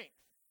strength.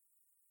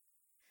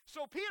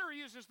 So Peter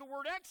uses the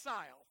word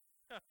exile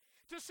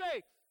to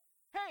say,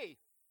 hey,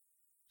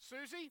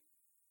 Susie,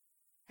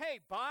 hey,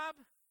 Bob,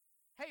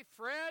 hey,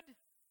 Fred,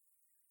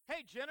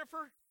 hey,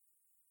 Jennifer,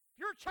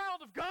 you're a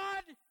child of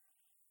God.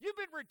 You've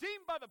been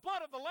redeemed by the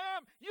blood of the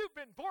Lamb. You've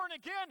been born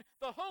again.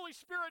 The Holy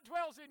Spirit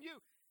dwells in you.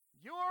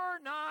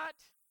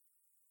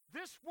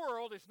 This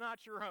world is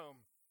not your home.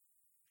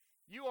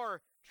 You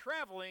are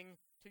traveling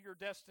to your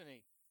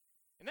destiny.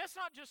 And that's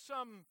not just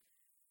some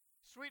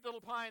sweet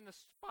little pie in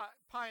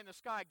the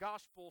sky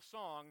gospel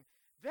song.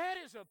 That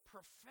is a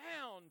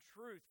profound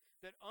truth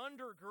that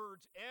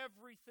undergirds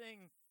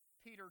everything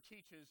Peter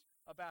teaches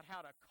about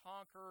how to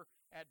conquer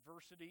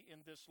adversity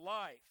in this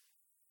life.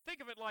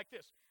 Think of it like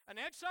this.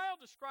 An exile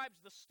describes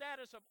the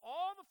status of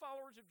all the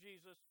followers of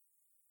Jesus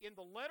in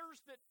the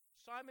letters that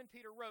Simon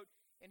Peter wrote.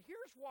 And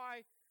here's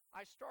why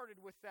I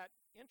started with that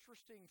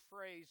interesting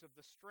phrase of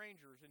the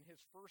strangers in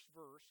his first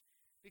verse,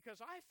 because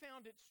I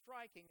found it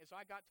striking as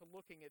I got to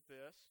looking at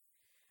this,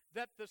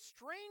 that the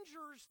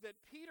strangers that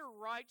Peter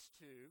writes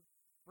to,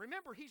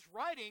 remember he's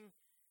writing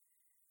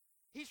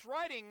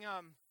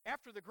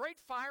after the great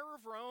fire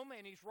of Rome,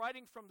 and he's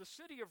writing from the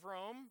city of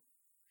Rome,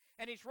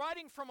 and he's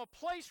writing from a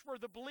place where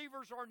the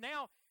believers are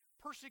now.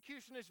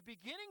 Persecution is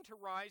beginning to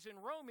rise in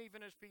Rome,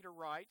 even as Peter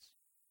writes.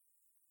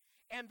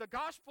 And the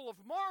Gospel of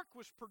Mark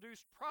was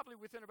produced probably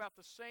within about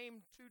the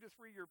same 2 to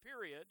 3 year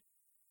period.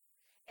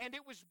 And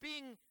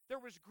there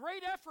was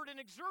great effort and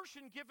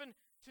exertion given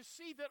to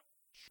see that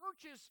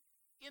churches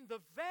in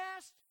the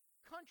vast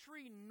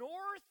country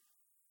north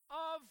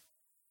of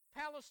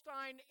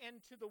Palestine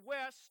and to the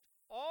west,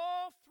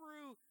 all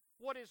through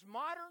what is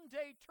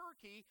modern-day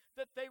Turkey,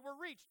 that they were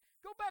reached.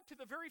 Go back to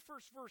the very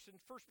first verse in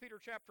 1 Peter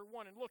chapter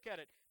 1 and look at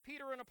it.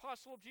 Peter, an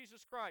apostle of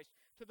Jesus Christ,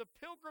 to the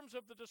pilgrims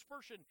of the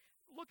dispersion.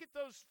 Look at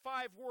those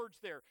 5 words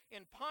there.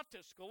 In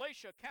Pontus,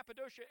 Galatia,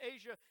 Cappadocia,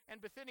 Asia,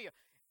 and Bithynia.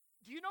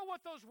 Do you know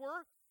what those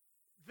were?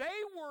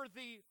 They were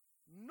the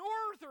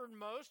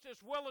northernmost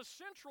as well as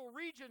central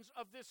regions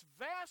of this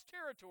vast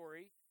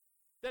territory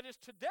that is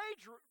today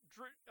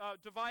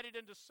divided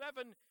into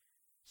seven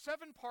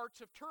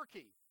parts of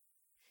Turkey.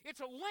 It's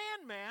a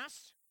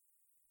landmass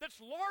that's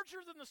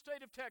larger than the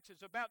state of Texas.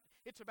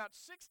 It's about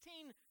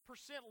 16%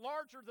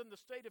 larger than the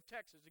state of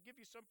Texas, to give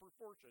you some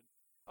proportion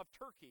of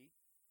Turkey.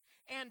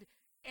 And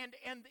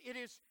it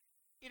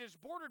is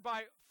bordered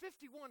by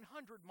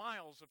 5,100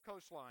 miles of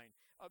coastline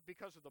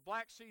because of the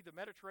Black Sea, the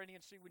Mediterranean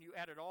Sea, when you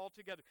add it all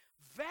together.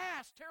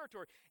 Vast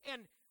territory.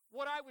 And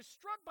what I was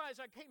struck by as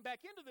I came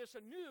back into this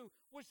anew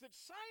was that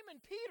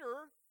Simon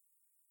Peter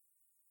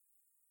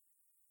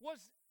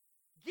was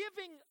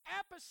giving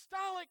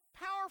apostolic,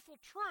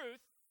 powerful truth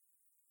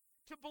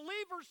to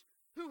believers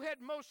who had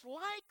most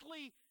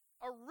likely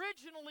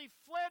originally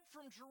fled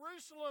from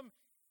Jerusalem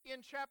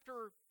in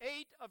chapter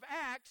 8 of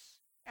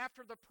Acts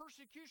after the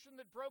persecution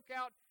that broke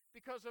out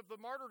because of the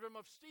martyrdom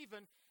of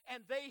Stephen,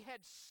 and they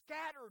had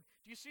scattered.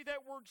 Do you see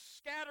that word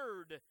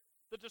scattered?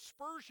 The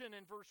dispersion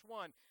in verse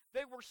 1.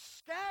 They were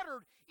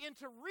scattered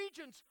into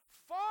regions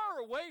far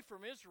away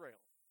from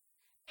Israel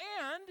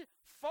and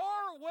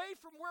far away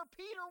from where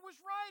Peter was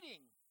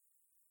writing.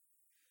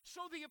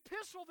 So the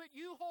epistle that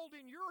you hold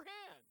in your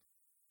hand,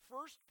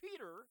 1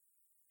 Peter,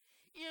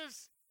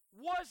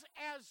 was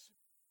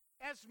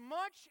as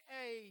much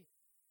a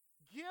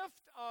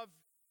gift of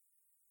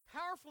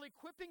powerfully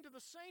equipping to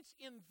the saints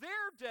in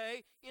their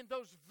day in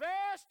those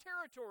vast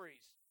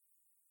territories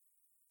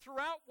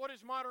throughout what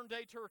is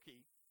modern-day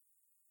Turkey,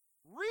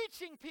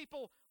 reaching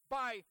people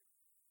by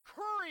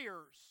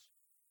couriers.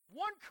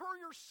 One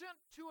courier sent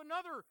to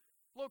another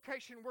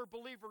location where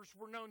believers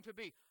were known to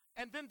be.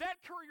 And then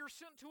that courier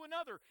sent to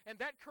another, and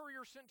that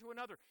courier sent to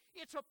another.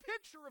 It's a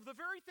picture of the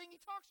very thing he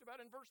talks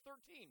about in verse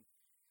 13.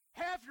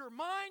 Have your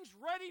minds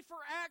ready for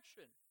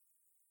action.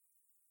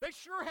 They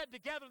sure had to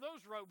gather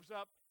those robes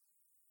up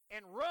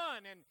and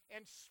run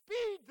and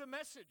speed the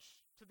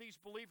message to these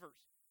believers.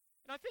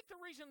 And I think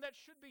the reason that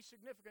should be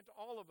significant to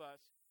all of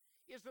us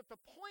is that the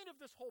point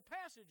of this whole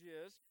passage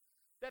is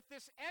that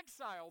this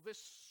exile, this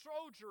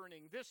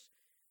sojourning, this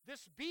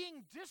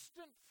being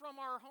distant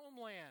from our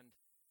homeland,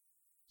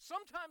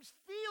 sometimes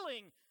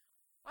feeling,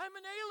 I'm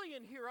an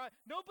alien here.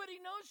 Nobody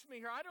knows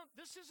me here.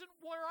 This isn't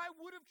where I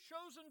would have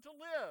chosen to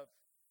live.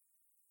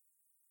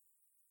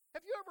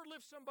 Have you ever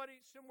lived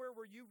somewhere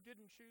where you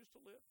didn't choose to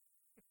live?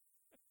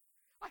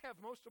 I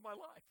have most of my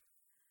life.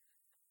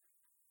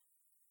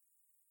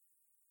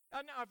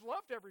 And I've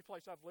loved every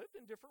place I've lived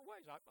in different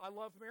ways. I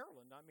love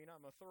Maryland. I mean,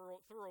 I'm a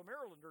thorough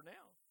Marylander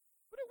now.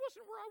 But it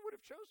wasn't where I would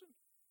have chosen.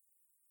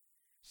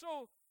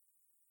 So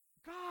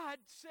God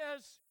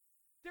says,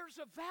 there's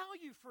a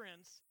value,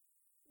 friends.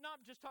 Not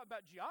just talking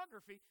about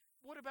geography.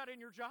 What about in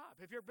your job?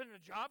 Have you ever been in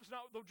a job that's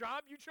not the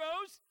job you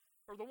chose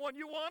or the one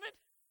you wanted?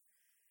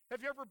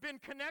 Have you ever been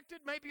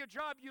connected? Maybe a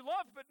job you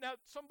love, but now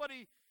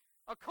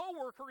a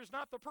coworker is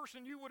not the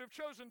person you would have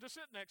chosen to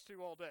sit next to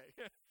all day.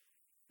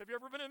 Have you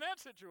ever been in that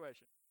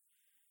situation?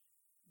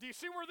 Do you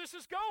see where this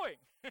is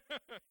going?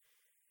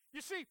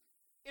 You see,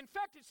 in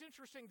fact, it's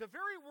interesting. The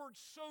very word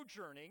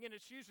sojourning, and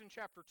it's used in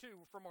chapter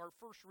 2 from our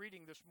first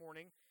reading this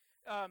morning,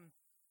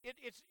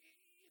 it's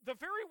the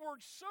very word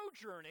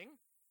sojourning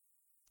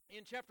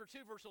in chapter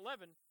 2, verse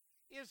 11,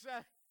 is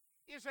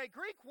a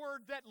Greek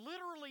word that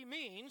literally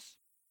means,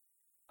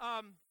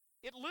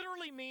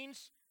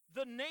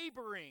 the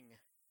neighboring.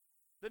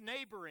 The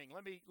neighboring.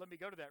 Let me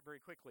go to that very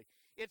quickly.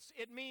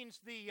 It means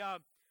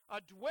a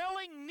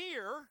dwelling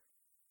near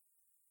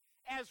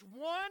as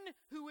one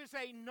who is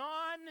a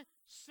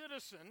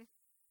non-citizen.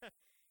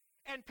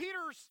 And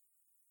Peter's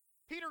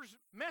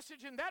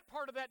message in that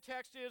part of that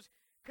text is,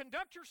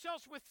 conduct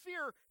yourselves with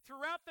fear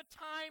throughout the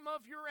time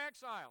of your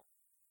exile.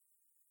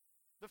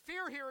 The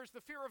fear here is the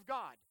fear of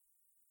God.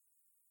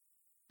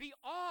 Be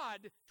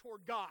awed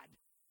toward God.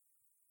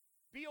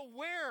 Be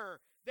aware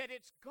that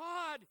it's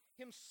God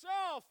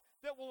Himself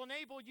that will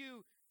enable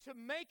you to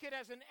make it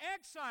as an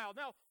exile.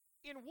 Now,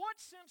 in what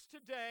sense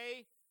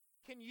today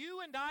can you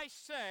and I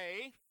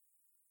say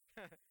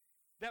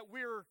that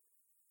we're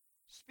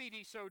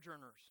speedy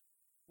sojourners?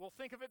 Well,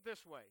 think of it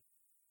this way.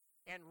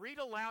 And read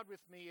aloud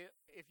with me,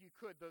 if you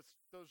could,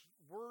 those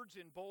words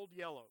in bold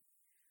yellow.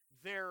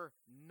 They're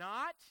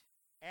not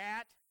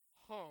at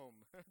home.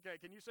 Okay,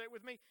 can you say it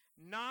with me?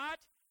 Not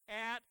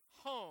at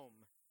home.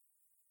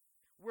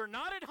 We're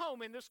not at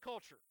home in this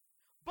culture.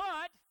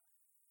 But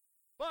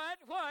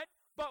what?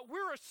 But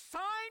we're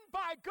assigned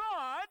by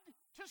God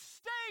to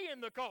stay in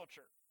the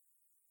culture.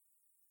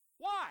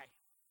 Why?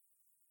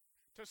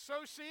 To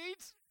sow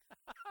seeds?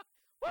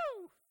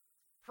 Woo!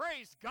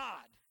 Praise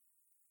God.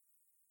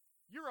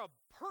 You're a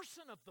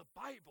person of the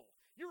Bible.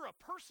 You're a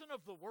person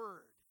of the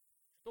Word.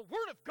 The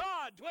Word of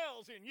God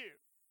dwells in you.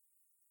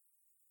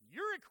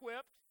 You're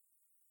equipped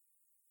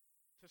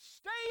to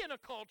stay in a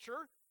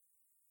culture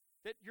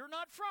that you're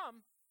not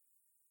from.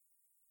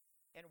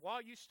 And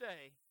while you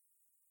stay,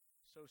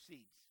 sow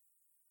seeds.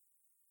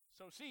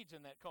 Sow seeds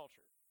in that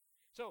culture.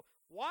 So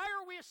why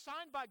are we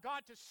assigned by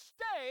God to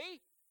stay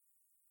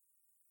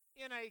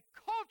in a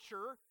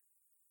culture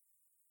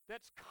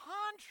that's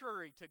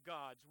contrary to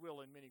God's will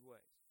in many ways?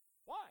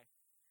 Why?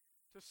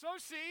 To sow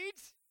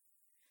seeds,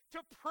 to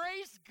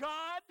praise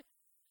God,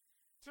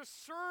 to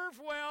serve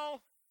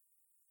well,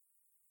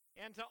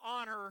 and to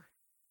honor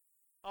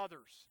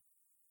others.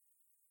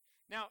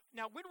 Now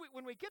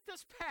when we get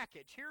this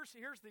package, here's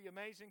the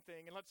amazing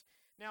thing, and let's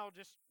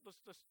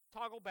just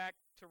toggle back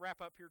to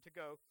wrap up here to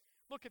go.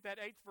 Look at that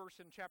 8th verse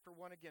in chapter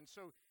 1 again.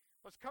 So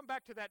let's come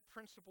back to that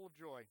principle of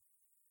joy.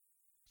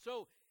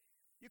 So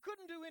you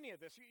couldn't do any of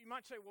this. You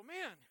might say, well,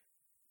 man,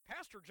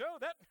 Pastor Joe,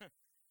 that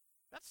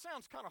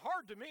sounds kind of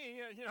hard to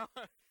me,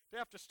 to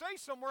have to stay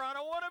somewhere I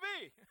don't want to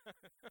be.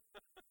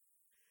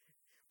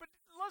 But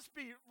let's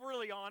be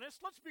really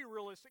honest. Let's be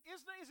realistic.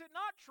 Is it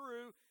not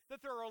true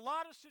that there are a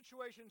lot of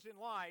situations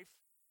in life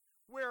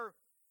where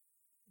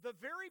the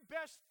very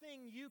best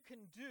thing you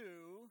can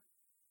do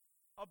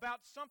about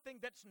something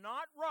that's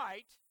not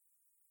right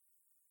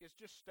is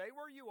just stay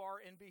where you are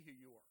and be who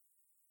you are?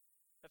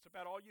 That's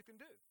about all you can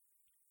do.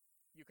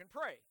 You can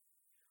pray.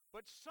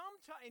 But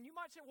sometimes, and you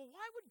might say, well,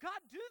 why would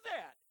God do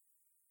that?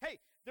 Hey,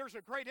 there's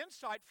a great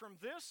insight from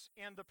this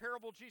and the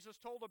parable Jesus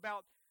told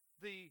about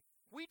the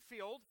wheat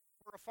field,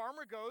 where a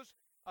farmer goes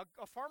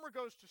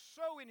to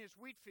sow in his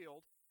wheat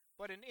field,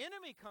 but an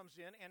enemy comes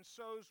in and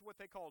sows what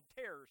they call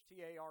tares,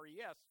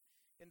 T-A-R-E-S.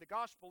 In the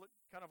gospel, it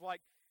kind of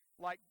like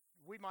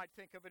we might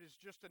think of it as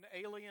just an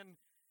alien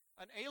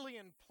an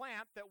alien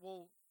plant that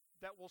will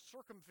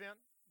circumvent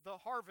the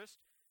harvest.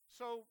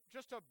 So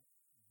just a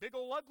big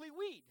old ugly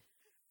weed,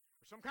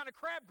 or some kind of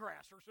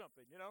crabgrass or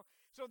something,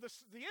 So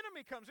the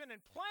enemy comes in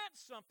and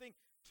plants something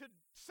to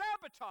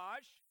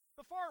sabotage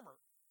the farmer.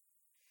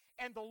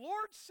 And the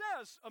Lord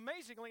says,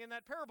 amazingly in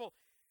that parable,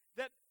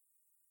 that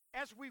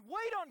as we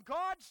wait on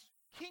God's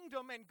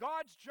kingdom and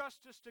God's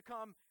justice to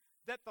come,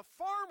 that the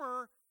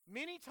farmer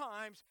many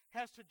times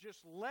has to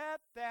just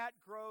let that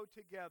grow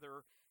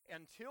together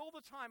until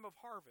the time of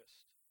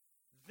harvest.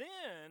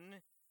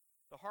 Then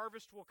the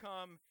harvest will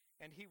come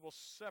and he will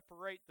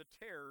separate the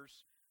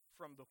tares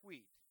from the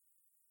wheat.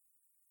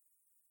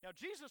 Now,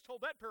 Jesus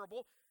told that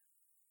parable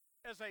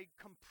as a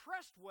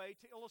compressed way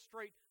to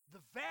illustrate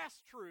the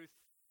vast truth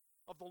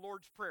of the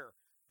Lord's Prayer.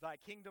 Thy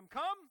kingdom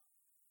come,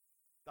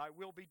 thy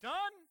will be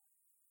done.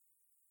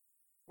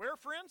 Where,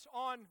 friends?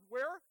 On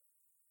where?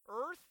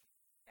 Earth,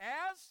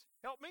 as,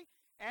 help me,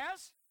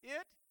 as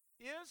it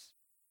is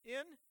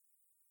in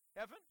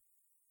heaven.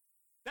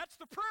 That's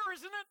the prayer,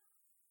 isn't it?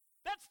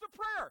 That's the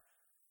prayer.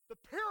 The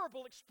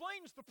parable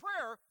explains the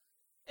prayer,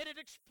 and it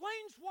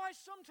explains why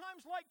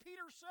sometimes, like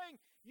Peter's saying,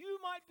 you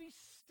might be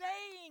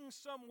staying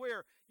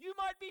somewhere. You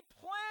might be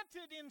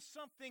planted in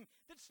something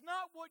that's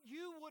not what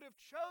you would have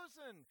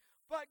chosen.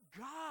 But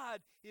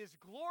God is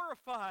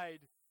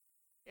glorified.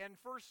 And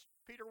 1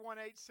 Peter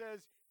 1:8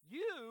 says,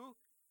 you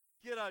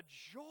get a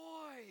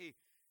joy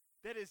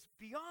that is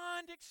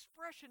beyond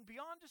expression,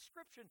 beyond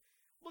description.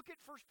 Look at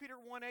 1 Peter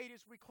 1:8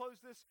 as we close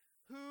this.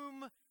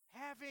 Whom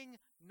having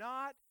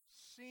not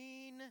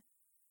seen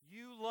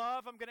you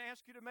love. I'm going to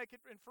ask you to make it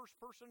in first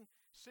person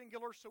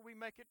singular so we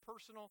make it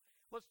personal.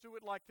 Let's do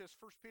it like this.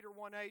 1 Peter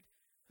 1:8.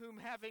 Whom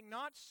having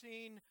not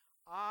seen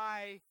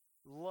I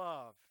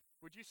love.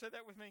 Would you say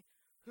that with me?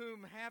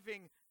 Whom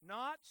having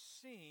not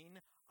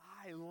seen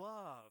I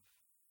love.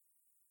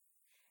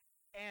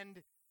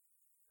 And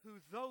who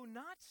though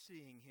not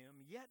seeing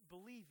him, yet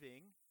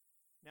believing,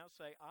 now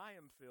say, I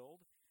am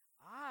filled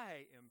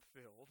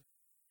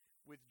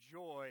with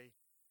joy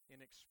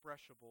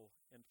inexpressible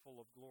and full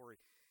of glory.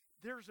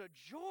 There's a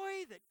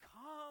joy that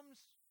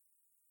comes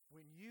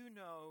when you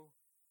know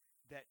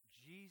that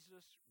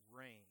Jesus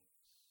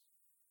reigns.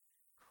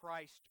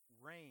 Christ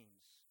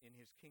reigns in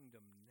his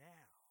kingdom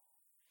now.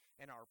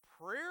 And our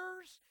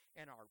prayers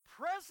and our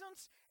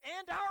presence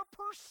and our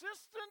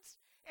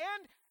persistence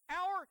and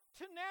our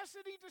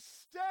tenacity to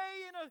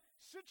stay in a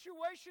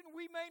situation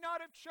we may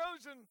not have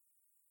chosen,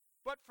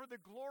 but for the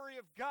glory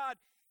of God,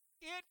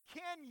 it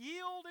can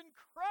yield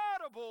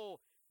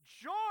incredible,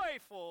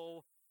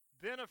 joyful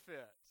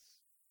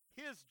benefits.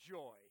 His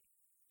joy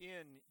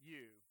in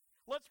you.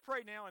 Let's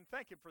pray now and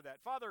thank him for that.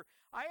 Father,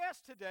 I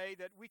ask today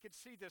that we could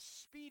see this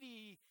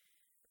speedy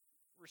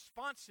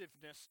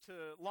responsiveness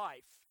to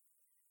life,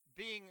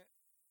 being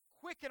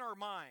quick in our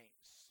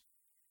minds,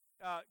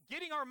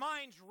 getting our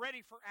minds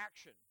ready for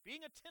action,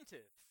 being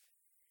attentive.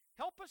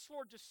 Help us,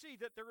 Lord, to see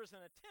that there is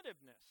an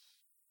attentiveness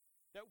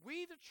that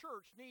we, the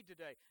church, need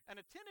today. An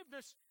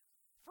attentiveness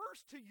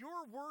first to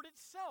your word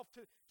itself,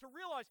 to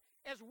realize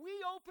as we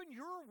open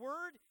your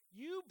word,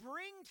 you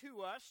bring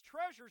to us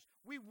treasures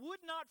we would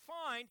not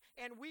find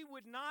and we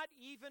would not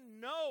even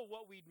know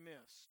what we'd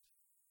missed.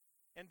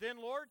 And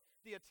then, Lord,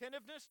 the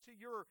attentiveness to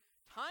your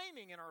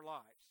timing in our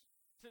lives.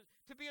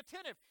 To be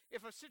attentive.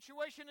 If a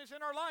situation is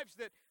in our lives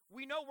that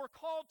we know we're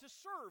called to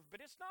serve,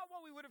 but it's not what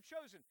we would have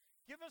chosen,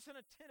 give us an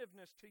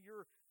attentiveness to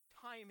your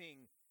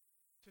timing,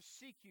 to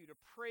seek you, to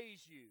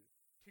praise you,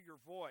 to your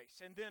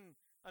voice, and then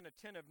an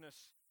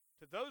attentiveness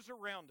to those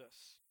around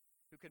us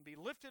who can be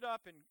lifted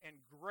up and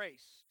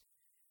graced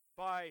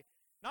by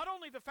not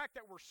only the fact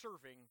that we're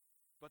serving,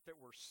 but that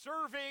we're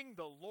serving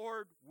the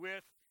Lord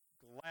with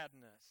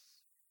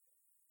gladness.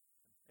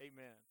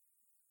 Amen.